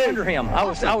was there too. Under him. I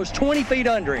was 20 feet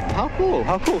under him. How cool.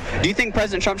 How cool. Do you think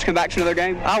President Trump should come back to another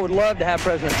game? I would love to have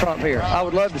President Trump here. I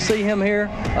would love to see him here.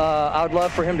 I would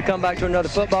love for him to come back to another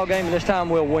football game, and this time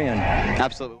we'll win.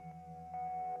 Absolutely.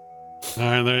 All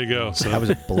right, there you go. So that was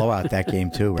a blowout, that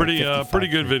game, too. Right? Pretty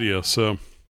good video. So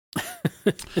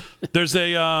there's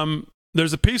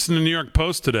a piece in the New York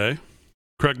Post today.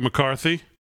 Craig McCarthy.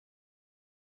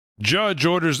 Judge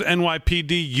orders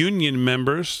NYPD union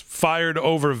members fired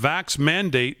over vax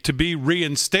mandate to be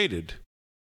reinstated.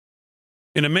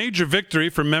 In a major victory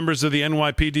for members of the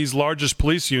NYPD's largest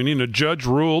police union, a judge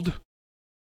ruled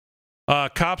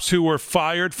cops who were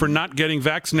fired for not getting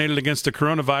vaccinated against the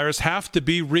coronavirus have to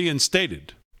be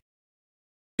reinstated.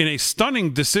 In a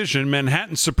stunning decision,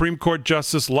 Manhattan Supreme Court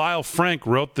Justice Lyle Frank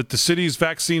wrote that the city's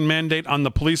vaccine mandate on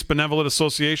the Police Benevolent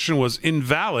Association was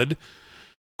invalid,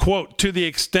 quote, to the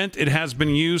extent it has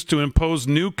been used to impose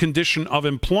new condition of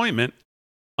employment,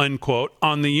 unquote,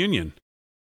 on the union.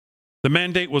 The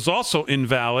mandate was also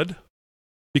invalid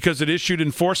because it issued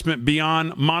enforcement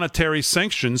beyond monetary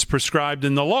sanctions prescribed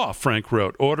in the law, Frank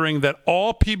wrote, ordering that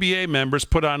all PBA members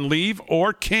put on leave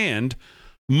or canned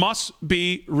must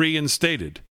be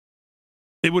reinstated.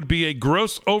 It would be a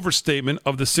gross overstatement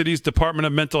of the city's Department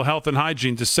of Mental Health and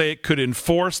Hygiene to say it could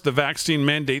enforce the vaccine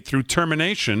mandate through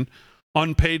termination,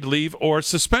 unpaid leave, or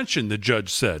suspension, the judge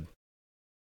said.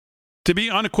 To be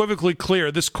unequivocally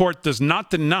clear, this court does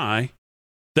not deny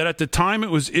that at the time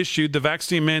it was issued, the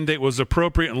vaccine mandate was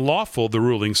appropriate and lawful, the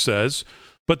ruling says,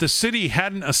 but the city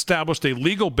hadn't established a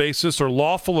legal basis or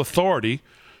lawful authority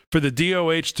for the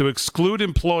DOH to exclude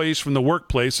employees from the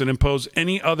workplace and impose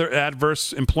any other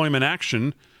adverse employment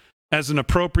action as an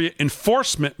appropriate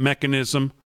enforcement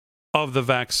mechanism of the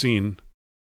vaccine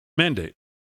mandate.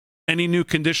 Any new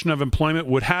condition of employment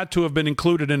would have to have been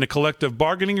included in a collective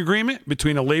bargaining agreement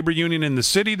between a labor union and the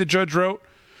city, the judge wrote.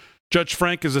 Judge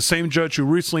Frank is the same judge who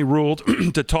recently ruled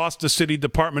to toss the city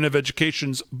Department of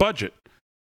Education's budget.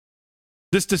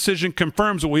 This decision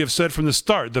confirms what we have said from the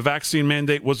start. The vaccine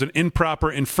mandate was an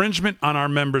improper infringement on our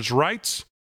members' rights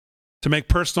to make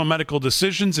personal medical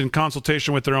decisions in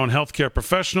consultation with their own healthcare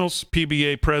professionals,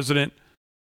 PBA president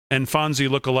and Fonzie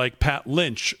lookalike Pat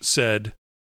Lynch said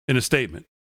in a statement.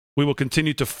 We will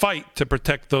continue to fight to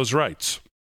protect those rights.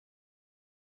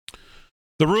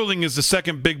 The ruling is the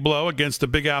second big blow against the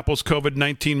Big Apple's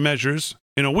COVID-19 measures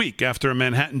in a week after a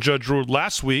Manhattan judge ruled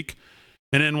last week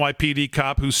an NYPD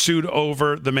cop who sued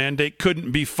over the mandate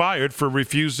couldn't be fired for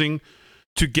refusing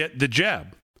to get the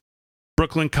jab.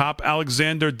 Brooklyn cop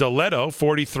Alexander Deletto,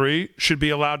 43, should be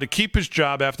allowed to keep his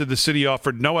job after the city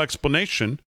offered no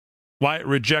explanation why it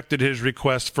rejected his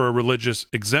request for a religious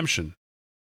exemption.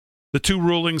 The two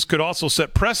rulings could also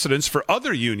set precedents for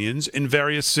other unions in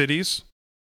various cities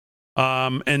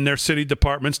and their city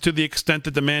departments to the extent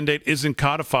that the mandate isn't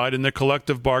codified in their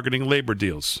collective bargaining labor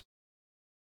deals.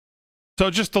 So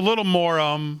just a little more,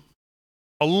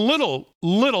 a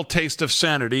little taste of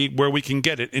sanity where we can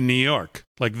get it in New York,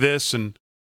 like this, and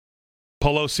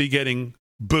Pelosi getting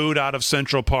booed out of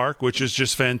Central Park, which is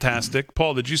just fantastic.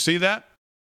 Paul, did you see that?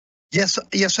 Yes,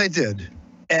 I did.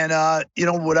 And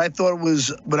what I thought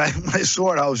was when I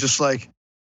saw it, I was just like,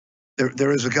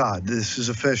 there is a God. This is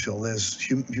official. There's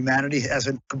humanity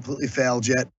hasn't completely failed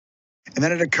yet. And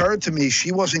then it occurred to me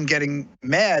she wasn't getting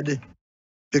mad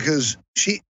because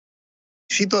she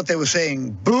thought they were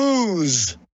saying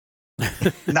booze,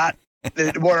 not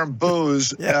they weren't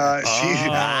booze.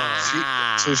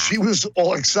 So she was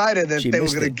all excited that they were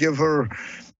going to give her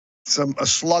a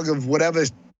slug of whatever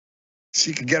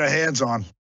she could get her hands on.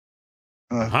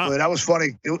 But that was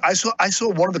funny. I saw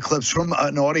one of the clips from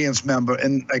an audience member,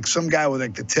 and like some guy with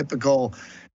like the typical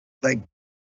like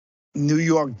New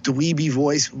York dweeby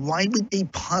voice. Why would they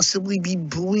possibly be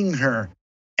booing her?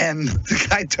 And the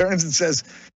guy turns and says,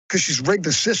 because she's rigged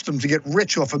the system to get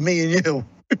rich off of me and you.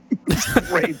 It was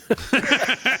great.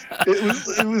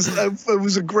 it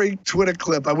was a great Twitter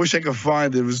clip. I wish I could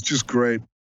find it. It was just great.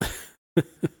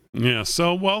 Yeah.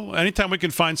 So, well, anytime we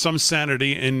can find some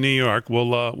sanity in New York,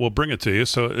 we'll bring it to you.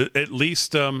 So at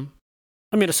least,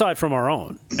 aside from our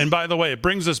own. And by the way, it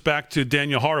brings us back to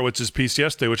Daniel Horowitz's piece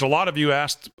yesterday, which a lot of you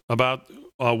asked about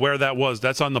where that was.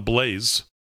 That's on the Blaze.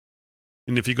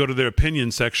 And if you go to their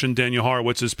opinion section, Daniel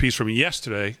Horowitz's piece from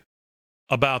yesterday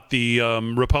about the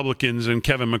Republicans and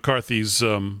Kevin McCarthy's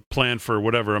plan for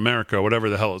whatever America, whatever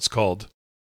the hell it's called,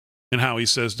 and how he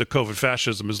says the COVID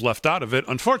fascism is left out of it,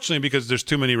 unfortunately, because there's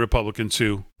too many Republicans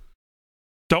who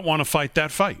don't want to fight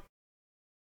that fight.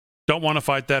 Don't want to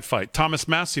fight that fight. Thomas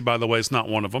Massie, by the way, is not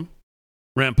one of them.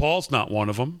 Rand Paul's not one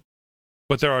of them.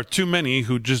 But there are too many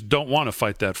who just don't want to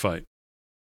fight that fight.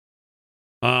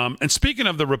 And speaking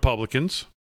of the Republicans,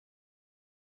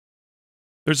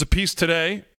 there's a piece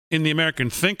today in the American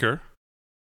Thinker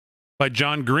by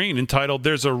John Green entitled,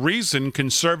 "There's a Reason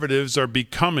Conservatives Are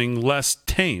Becoming Less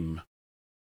Tame."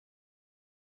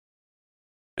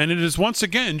 And it is once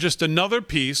again just another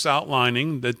piece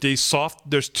outlining that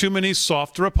there's too many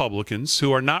soft Republicans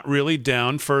who are not really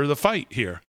down for the fight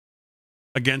here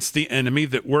against the enemy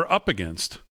that we're up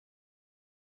against.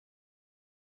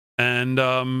 And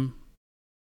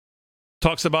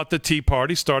talks about the Tea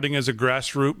Party starting as a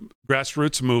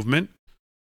grassroots movement.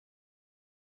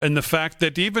 And the fact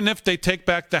that even if they take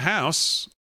back the House,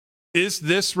 is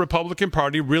this Republican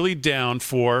Party really down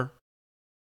for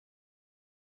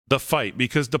the fight?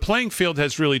 Because the playing field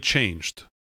has really changed.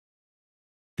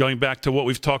 Going back to what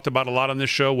we've talked about a lot on this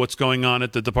show, what's going on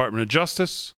at the Department of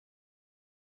Justice,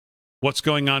 what's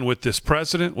going on with this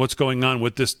president, what's going on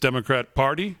with this Democrat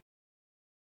Party,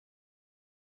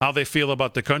 how they feel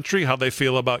about the country, how they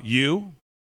feel about you,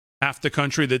 half the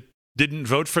country that didn't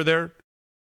vote for their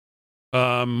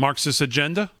Marxist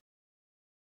agenda.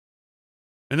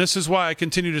 And this is why I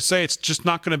continue to say it's just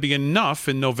not going to be enough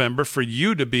in November for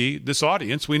you to be this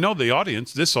audience. We know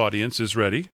this audience is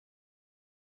ready.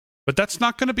 But that's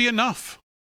not going to be enough.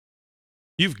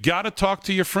 You've got to talk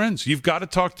to your friends. You've got to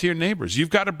talk to your neighbors. You've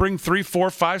got to bring 3, 4,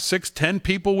 5, 6, 10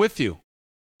 people with you.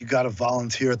 You got to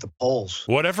volunteer at the polls.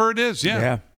 Whatever it is,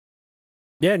 yeah.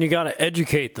 Yeah, and you got to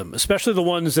educate them, especially the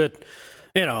ones that,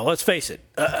 let's face it,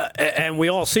 and we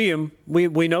all see them.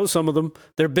 We know some of them.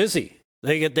 They're busy.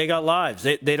 They got lives.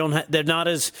 They're not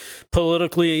as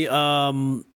politically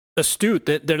astute.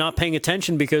 They're not paying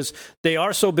attention because they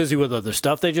are so busy with other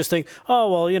stuff. They just think,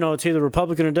 oh well, it's either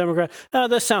Republican or Democrat.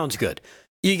 That sounds good.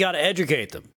 You got to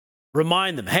educate them,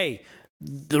 remind them, hey,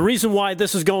 the reason why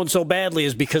this is going so badly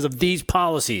is because of these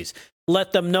policies.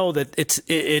 Let them know that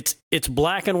it's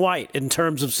black and white in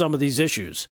terms of some of these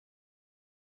issues.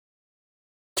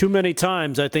 Too many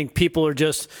times, I think people are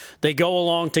they go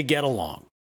along to get along.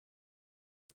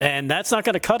 And that's not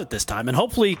going to cut it this time. And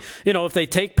hopefully, if they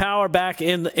take power back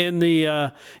in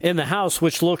the House,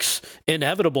 which looks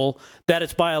inevitable, that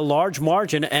it's by a large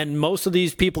margin. And most of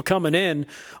these people coming in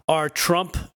are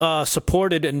Trump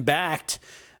supported and backed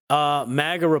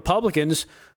MAGA Republicans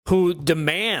who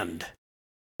demand.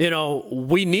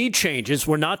 We need changes.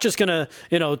 We're not just going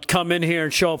to, come in here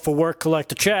and show up for work,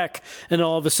 collect a check, and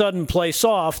all of a sudden play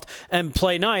soft and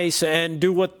play nice and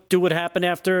do what happened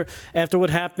after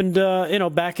what happened,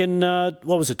 back in,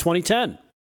 2010.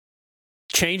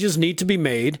 Changes need to be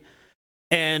made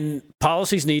and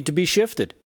policies need to be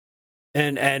shifted.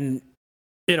 And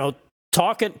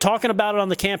talking about it on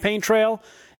the campaign trail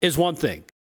is one thing,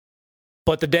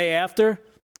 but the day after,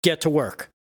 get to work.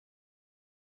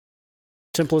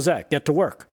 Simple as that. Get to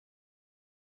work.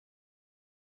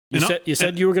 You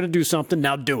said you were going to do something.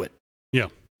 Now do it. Yeah.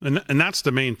 And that's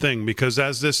the main thing, because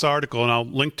as this article, and I'll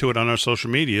link to it on our social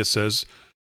media, says,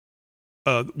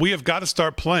 we have got to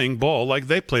start playing ball like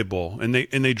they play ball. And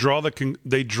they draw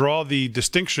the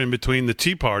distinction between the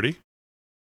Tea Party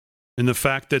and the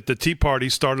fact that the Tea Party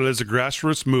started as a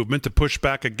grassroots movement to push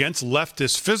back against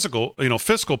leftist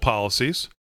fiscal policies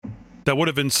that would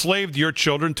have enslaved your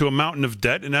children to a mountain of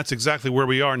debt, and that's exactly where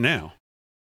we are now.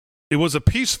 It was a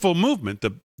peaceful movement,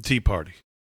 the Tea Party.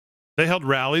 They held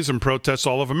rallies and protests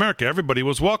all over America. Everybody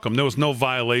was welcome. There was no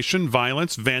violation,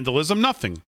 violence, vandalism,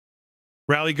 nothing.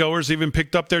 Rally goers even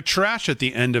picked up their trash at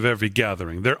the end of every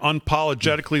gathering. They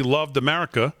unapologetically loved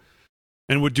America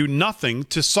and would do nothing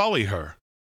to sully her.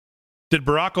 Did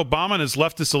Barack Obama and his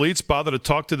leftist elites bother to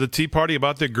talk to the Tea Party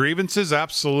about their grievances?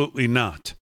 Absolutely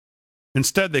not.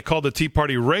 Instead, they called the Tea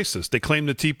Party racist. They claimed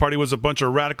the Tea Party was a bunch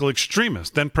of radical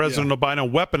extremists. Then President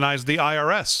Obama weaponized the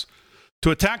IRS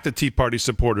to attack the Tea Party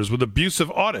supporters with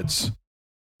abusive audits.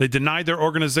 They denied their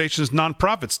organization's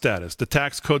nonprofit status. The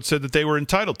tax code said that they were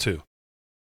entitled to.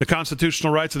 The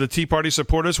constitutional rights of the Tea Party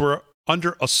supporters were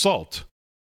under assault.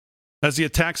 As the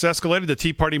attacks escalated, the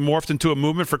Tea Party morphed into a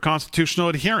movement for constitutional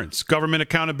adherence, government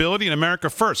accountability, and America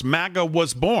first. MAGA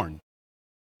was born,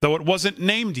 though it wasn't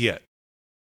named yet.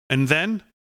 And then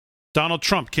Donald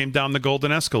Trump came down the golden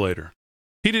escalator.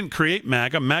 He didn't create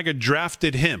MAGA. MAGA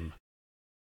drafted him.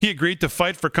 He agreed to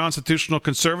fight for constitutional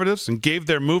conservatives and gave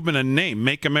their movement a name,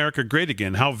 Make America Great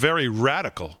Again. How very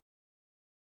radical.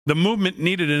 The movement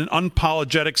needed an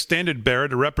unapologetic standard bearer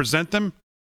to represent them.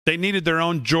 They needed their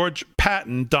own George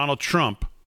Patton. Donald Trump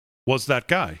was that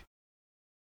guy.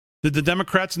 Did the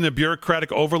Democrats and their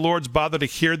bureaucratic overlords bother to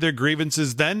hear their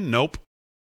grievances then? Nope.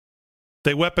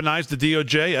 They weaponized the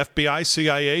DOJ, FBI,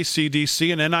 CIA,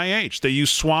 CDC, and NIH. They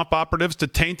used swamp operatives to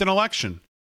taint an election.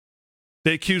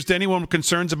 They accused anyone with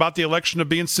concerns about the election of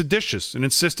being seditious and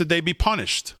insisted they be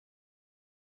punished.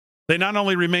 They not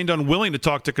only remained unwilling to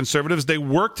talk to conservatives, they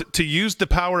worked to use the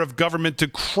power of government to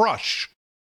crush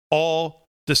all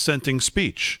dissenting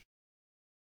speech.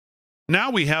 Now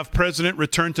we have President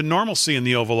return to normalcy in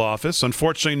the Oval Office.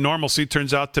 Unfortunately, normalcy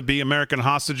turns out to be American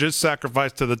hostages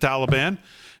sacrificed to the Taliban,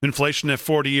 inflation at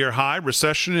 40-year high,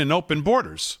 recession, and open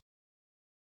borders.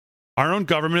 Our own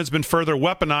government has been further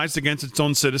weaponized against its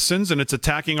own citizens, and it's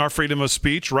attacking our freedom of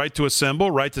speech, right to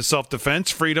assemble, right to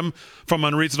self-defense, freedom from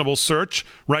unreasonable search,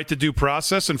 right to due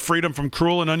process, and freedom from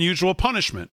cruel and unusual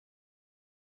punishment.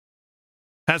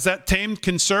 Has that tamed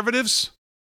conservatives?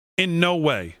 In no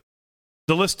way.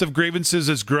 The list of grievances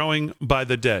is growing by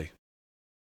the day.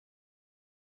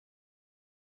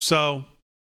 So,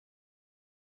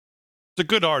 it's a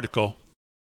good article,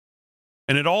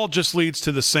 and it all just leads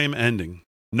to the same ending.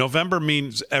 November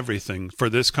means everything for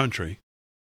this country,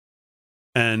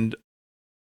 and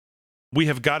we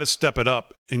have got to step it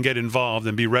up and get involved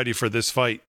and be ready for this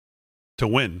fight to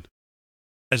win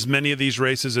as many of these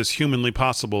races as humanly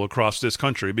possible across this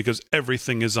country, because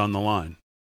everything is on the line.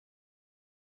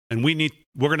 And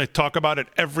we're going to talk about it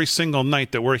every single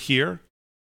night that we're here.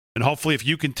 And hopefully if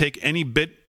you can take any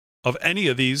bit of any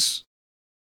of these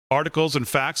articles and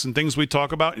facts and things we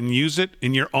talk about and use it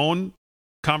in your own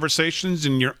conversations,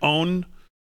 in your own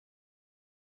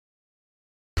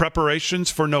preparations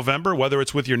for November, whether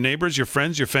it's with your neighbors, your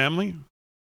friends, your family,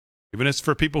 even if it's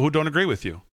for people who don't agree with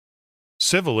you.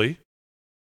 Civilly,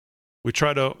 we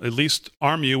try to at least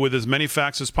arm you with as many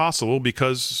facts as possible,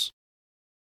 because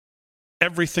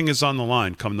everything is on the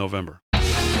line come November.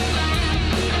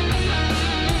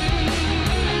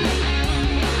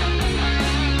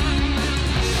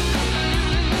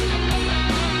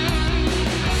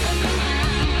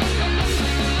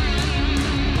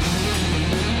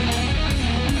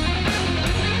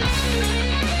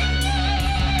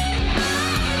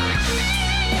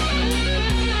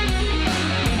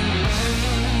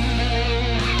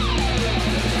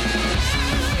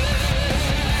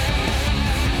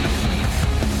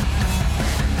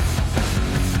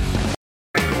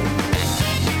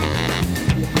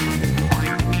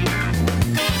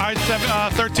 All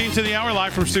right, 13 to the hour,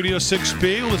 live from Studio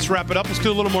 6B. Let's wrap it up. Let's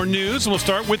do a little more news. We'll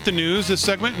start with the news this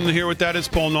segment, and here with that is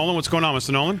Paul Nolan. What's going on,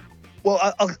 Mr. Nolan?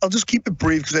 Well, I'll just keep it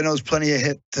brief because I know there's plenty of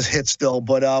to hit still.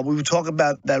 But we were talking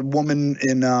about that woman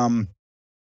in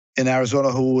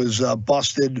Arizona who was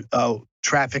busted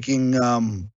trafficking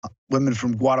women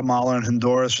from Guatemala and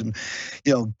Honduras, and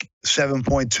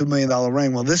 $7.2 million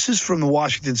ring. Well, this is from the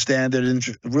Washington Standard,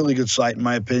 a really good site in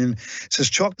my opinion. It says,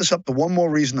 chalk this up to one more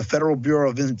reason the Federal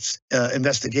Bureau of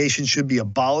Investigation should be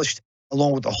abolished,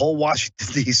 along with the whole Washington,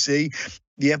 D.C.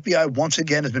 The FBI once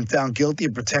again has been found guilty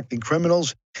of protecting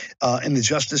criminals in the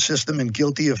justice system and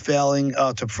guilty of failing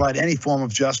to provide any form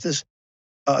of justice.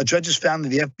 Judges found that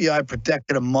the FBI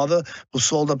protected a mother who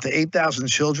sold up to 8,000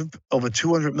 children, over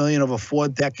 $200 million over 4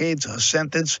 decades. Her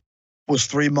sentence was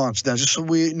 3 months. Now, just so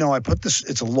we know, I put this,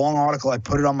 it's a long article. I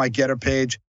put it on my Getter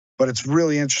page, but it's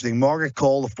really interesting. Margaret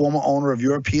Cole, the former owner of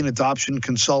European Adoption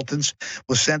Consultants,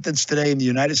 was sentenced today in the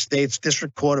United States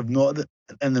District Court of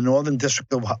the Northern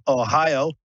District of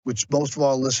Ohio, which most of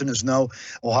our listeners know,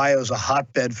 Ohio is a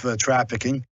hotbed for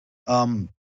trafficking.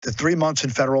 To 3 months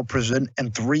in federal prison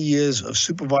and 3 years of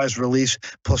supervised release,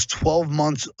 plus 12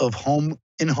 months of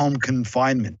in-home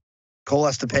confinement. Cole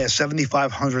has to pay a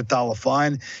 $7,500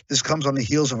 fine. This comes on the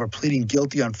heels of her pleading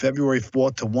guilty on February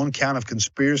 4th to 1 count of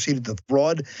conspiracy to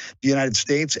defraud the United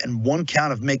States and 1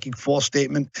 count of making false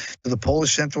statement to the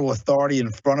Polish Central Authority in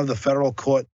front of the federal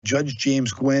court. Judge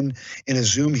James Gwynne, in a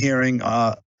Zoom hearing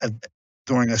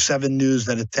during a 7 News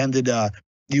that attended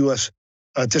U.S.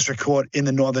 District Court in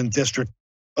the Northern District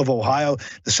of Ohio.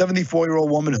 The 74-year-old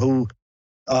woman who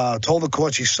told the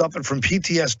court she suffered from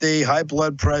PTSD, high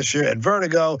blood pressure, and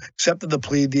vertigo, accepted the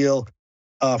plea deal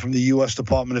from the U.S.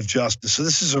 Department of Justice. So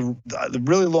this is a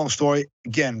really long story.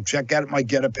 Again, check out my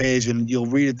Getter page, and you'll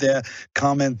read it there.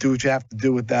 Comment, do what you have to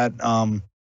do with that.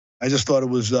 I just thought it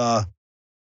was,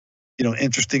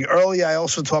 interesting. Earlier, I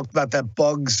also talked about that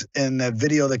bugs and that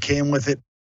video that came with it,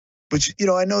 which,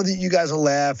 I know that you guys will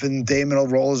laugh and Damon will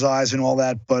roll his eyes and all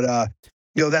that, but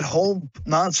that whole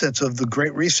nonsense of the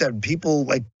Great Reset, people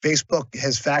like Facebook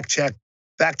has fact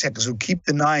checkers who keep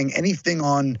denying anything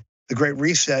on the Great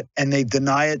Reset, and they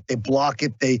deny it, they block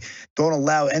it, they don't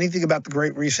allow anything about the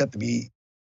Great Reset to be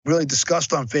really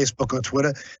discussed on Facebook or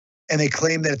Twitter, and they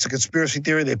claim that it's a conspiracy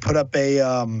theory. They put up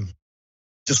a,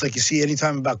 just like you see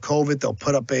anytime about COVID, they'll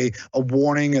put up a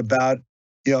warning about,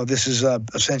 this is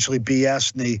essentially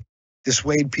BS, and they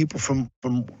dissuade people from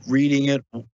reading it,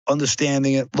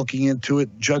 understanding it, looking into it,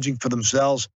 judging for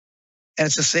themselves. And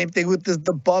it's the same thing with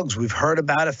the bugs. We've heard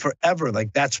about it forever.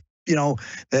 Like that's,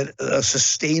 that a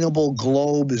sustainable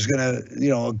globe is going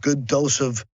to, a good dose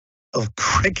of of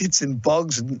crickets and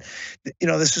bugs. And,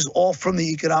 this is all from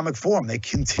the Economic Forum. They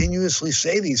continuously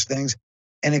say these things,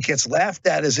 and it gets laughed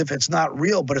at as if it's not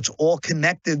real, but it's all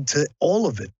connected to all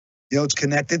of it. It's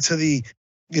connected to the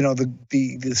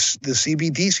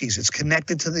CBDCs. It's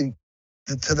connected to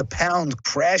the pound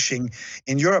crashing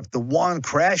in Europe, the yuan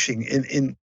crashing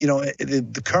in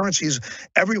the currencies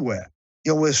everywhere.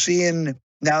 We're seeing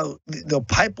now the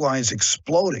pipelines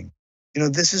exploding.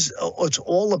 It's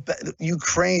all about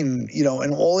Ukraine,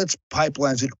 and all its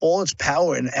pipelines and all its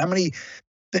power, and how many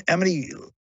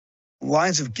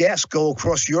lines of gas go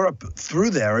across Europe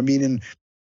through there. I mean, and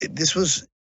this was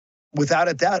without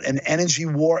a doubt an energy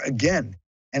war again,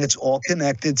 and it's all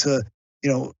connected to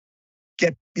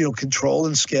get control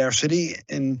and scarcity,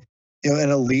 and and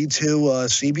it'll lead to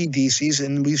CBDCs.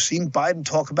 And we've seen Biden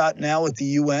talk about now at the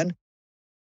UN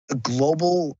a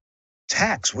global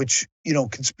tax, which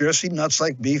conspiracy nuts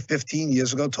like me 15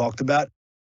 years ago talked about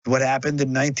what happened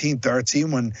in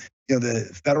 1913 when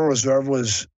the Federal Reserve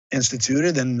was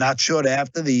instituted, and not short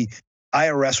after the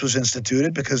IRS was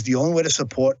instituted, because the only way to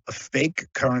support a fake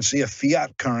currency, a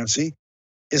fiat currency,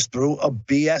 is through a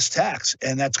BS tax.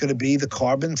 And that's going to be the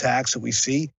carbon tax that we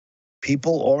see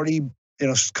people already,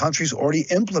 countries already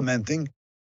implementing,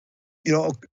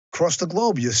 across the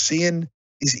globe. You're seeing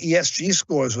these ESG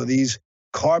scores or these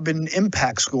carbon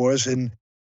impact scores. And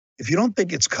if you don't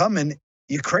think it's coming,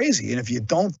 you're crazy. And if you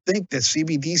don't think that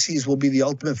CBDCs will be the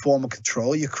ultimate form of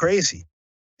control, you're crazy.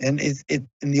 And and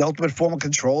the ultimate form of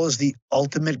control is the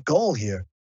ultimate goal here.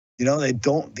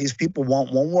 These people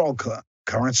want one world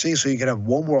currency, so you can have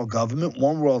one world government,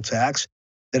 one world tax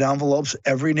that envelopes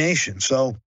every nation.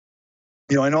 So,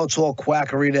 I know it's all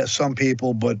quackery to some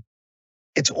people, but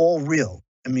it's all real.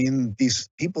 I mean, these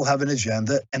people have an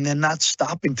agenda, and they're not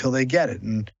stopping till they get it.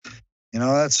 And,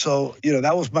 that's so,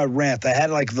 that was my rant. I had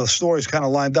the stories kind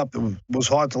of lined up. It was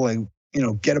hard to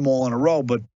get them all in a row,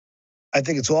 but I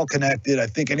think it's all connected. I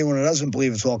think anyone who doesn't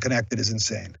believe it's all connected is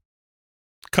insane.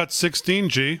 Cut 16,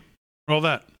 G. Roll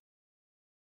that.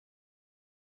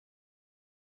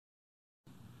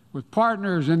 With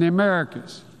partners in the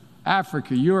Americas,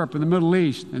 Africa, Europe, and the Middle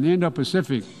East, and the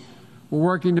Indo-Pacific, we're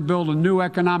working to build a new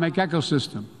economic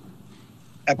ecosystem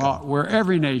where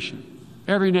every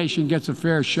nation gets a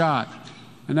fair shot,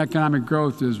 and economic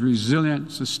growth is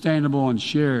resilient, sustainable, and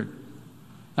shared.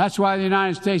 That's why the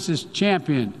United States has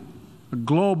championed a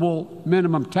global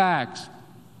minimum tax,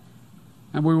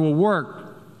 and we will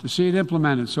work to see it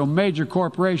implemented so major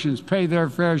corporations pay their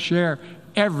fair share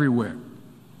everywhere.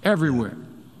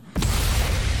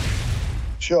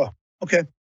 Sure. Okay.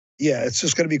 Yeah, it's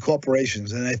just going to be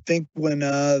corporations. And I think when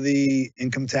the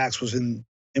income tax was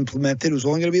implemented, it was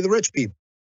only going to be the rich people.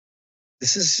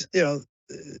 This is,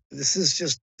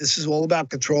 this is all about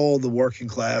control of the working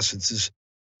class. This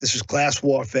is class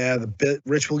warfare. The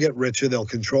rich will get richer. They'll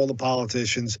control the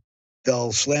politicians.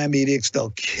 They'll slam edicts.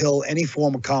 They'll kill any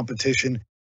form of competition.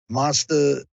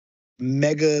 Monster,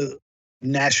 mega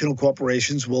national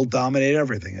corporations will dominate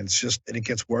everything. And it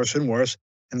gets worse and worse.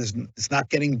 And it's not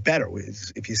getting better.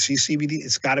 If you see CBD,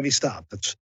 it's got to be stopped.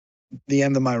 That's the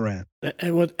end of my rant.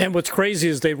 And what's crazy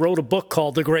is they wrote a book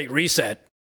called The Great Reset,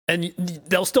 and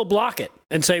they'll still block it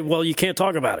and say, well, you can't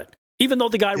talk about it, even though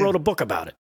the guy wrote a book about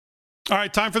it. All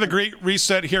right, time for the Great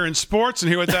Reset here in sports. And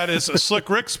here with that is Slick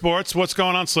Rick Sports. What's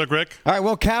going on, Slick Rick? All right,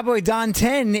 well, Cowboy Don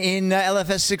 10 in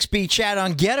LFS 6B chat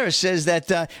on Getter says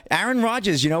that Aaron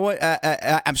Rodgers,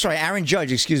 Aaron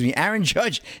Judge, excuse me. Aaron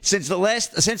Judge,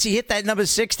 since he hit that number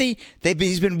 60,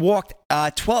 he's been walked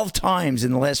 12 times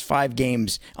in the last 5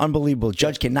 games. Unbelievable.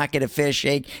 Judge cannot get a fair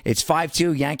shake. It's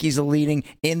 5-2. Yankees are leading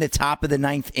in the top of the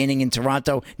 9th inning in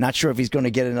Toronto. Not sure if he's going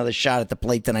to get another shot at the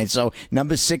plate tonight. So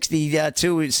number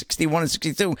 62, 61 and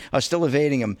 62 are still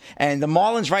evading him. And the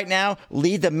Marlins right now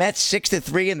lead the Mets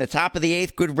 6-3 in the top of the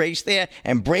 8th. Good race there.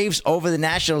 And Braves over the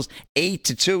Nationals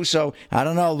 8-2. So I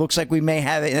don't know. It looks like we may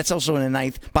have it. That's also in the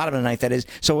 9th, bottom of the 9th, that is.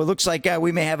 So it looks like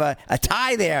we may have a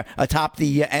tie there atop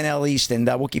the NL East. And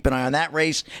we'll keep an eye on that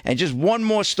race. And just one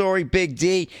more story, Big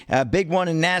D, big one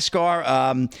in NASCAR.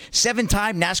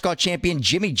 7-time NASCAR champion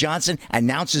Jimmy Johnson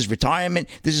announces retirement.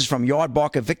 This is from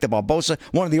Yardbarker Victor Barbosa.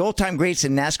 One of the all-time greats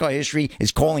in NASCAR history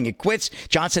is calling it quits.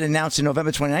 Johnson announced in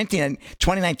November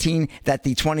 2019 that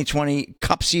the 2020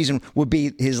 Cup season would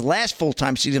be his last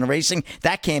full-time season of racing.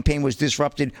 That campaign was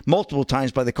disrupted multiple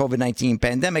times by the COVID-19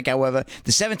 pandemic. However,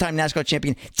 the 7-time NASCAR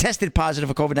champion tested positive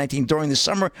for COVID-19 during the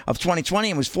summer of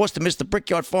 2020 and was forced to miss the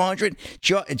Brickyard 400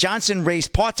 favorite. Johnson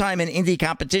raced part-time in Indy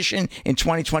competition in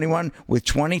 2021, with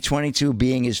 2022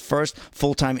 being his first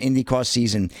full-time IndyCar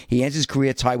season. He ends his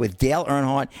career tied with Dale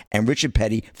Earnhardt and Richard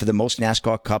Petty for the most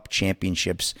NASCAR Cup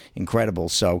championships. Incredible.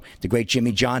 So the great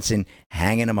Jimmy Johnson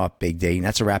hanging him up, Big D. And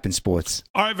that's a wrap in sports.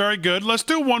 All right, very good. Let's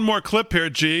do one more clip here,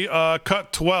 G.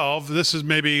 Cut 12. This is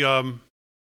maybe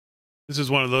this is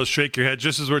one of those shake your head.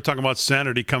 Just as we're talking about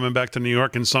sanity coming back to New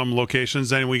York in some locations,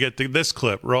 then we get to this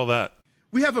clip. Roll that.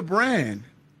 We have a brand.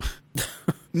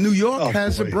 New York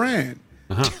has a brand.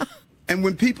 And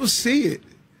when people see it,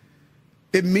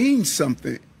 it means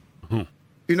something.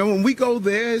 You know, when we go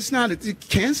there, it's not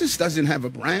Kansas doesn't have a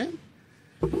brand.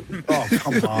 Oh,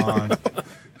 come on.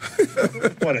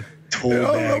 What a tool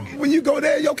bag. When you go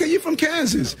there, okay, you're from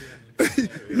Kansas.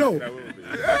 No.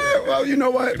 Well, you know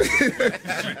what?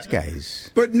 These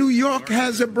guys. But New York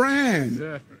has a brand.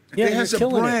 Yeah, it has a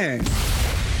brand.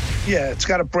 Yeah, it's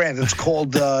got a brand. It's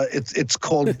called it's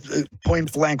called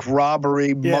point blank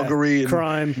robbery, muggery, and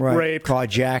crime, rape,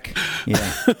 carjack.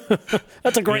 Yeah,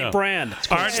 that's a great brand.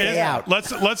 All right,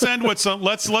 let's end with some.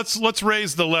 Let's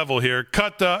raise the level here.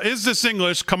 Cut. Is this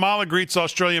English? Kamala greets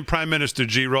Australian Prime Minister.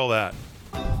 G, roll that.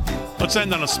 Let's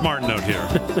end on a smart note here.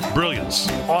 Brilliance.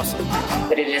 Awesome.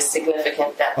 But it is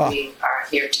significant that we are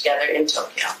here together in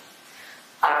Tokyo.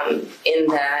 In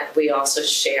that we also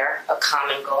share a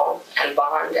common goal and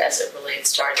bond as it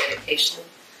relates to our dedication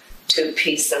to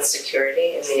peace and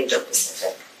security in the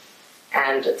Indo-Pacific,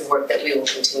 and the work that we will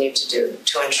continue to do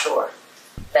to ensure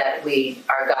that we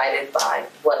are guided by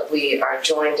what we are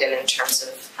joined in terms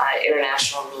of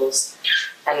international rules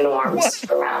and norms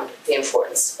around the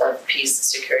importance of peace,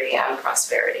 security, and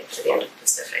prosperity for the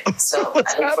Indo-Pacific. So I look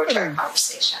forward to our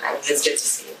conversation, and it is good to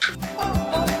see you.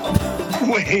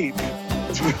 Wait.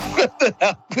 What the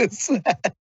hell is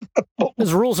that?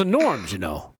 There's rules and norms, you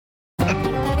know.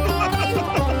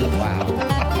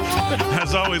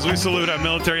 As always, we salute our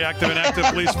military, active and active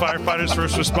police, firefighters,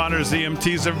 first responders,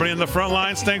 EMTs, everybody on the front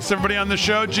lines. Thanks to everybody on the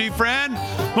show. G-Friend,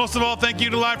 most of all, thank you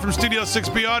to Live from Studio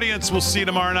 6B audience. We'll see you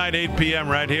tomorrow night, 8 p.m.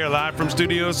 right here, live from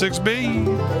Studio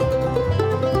 6B.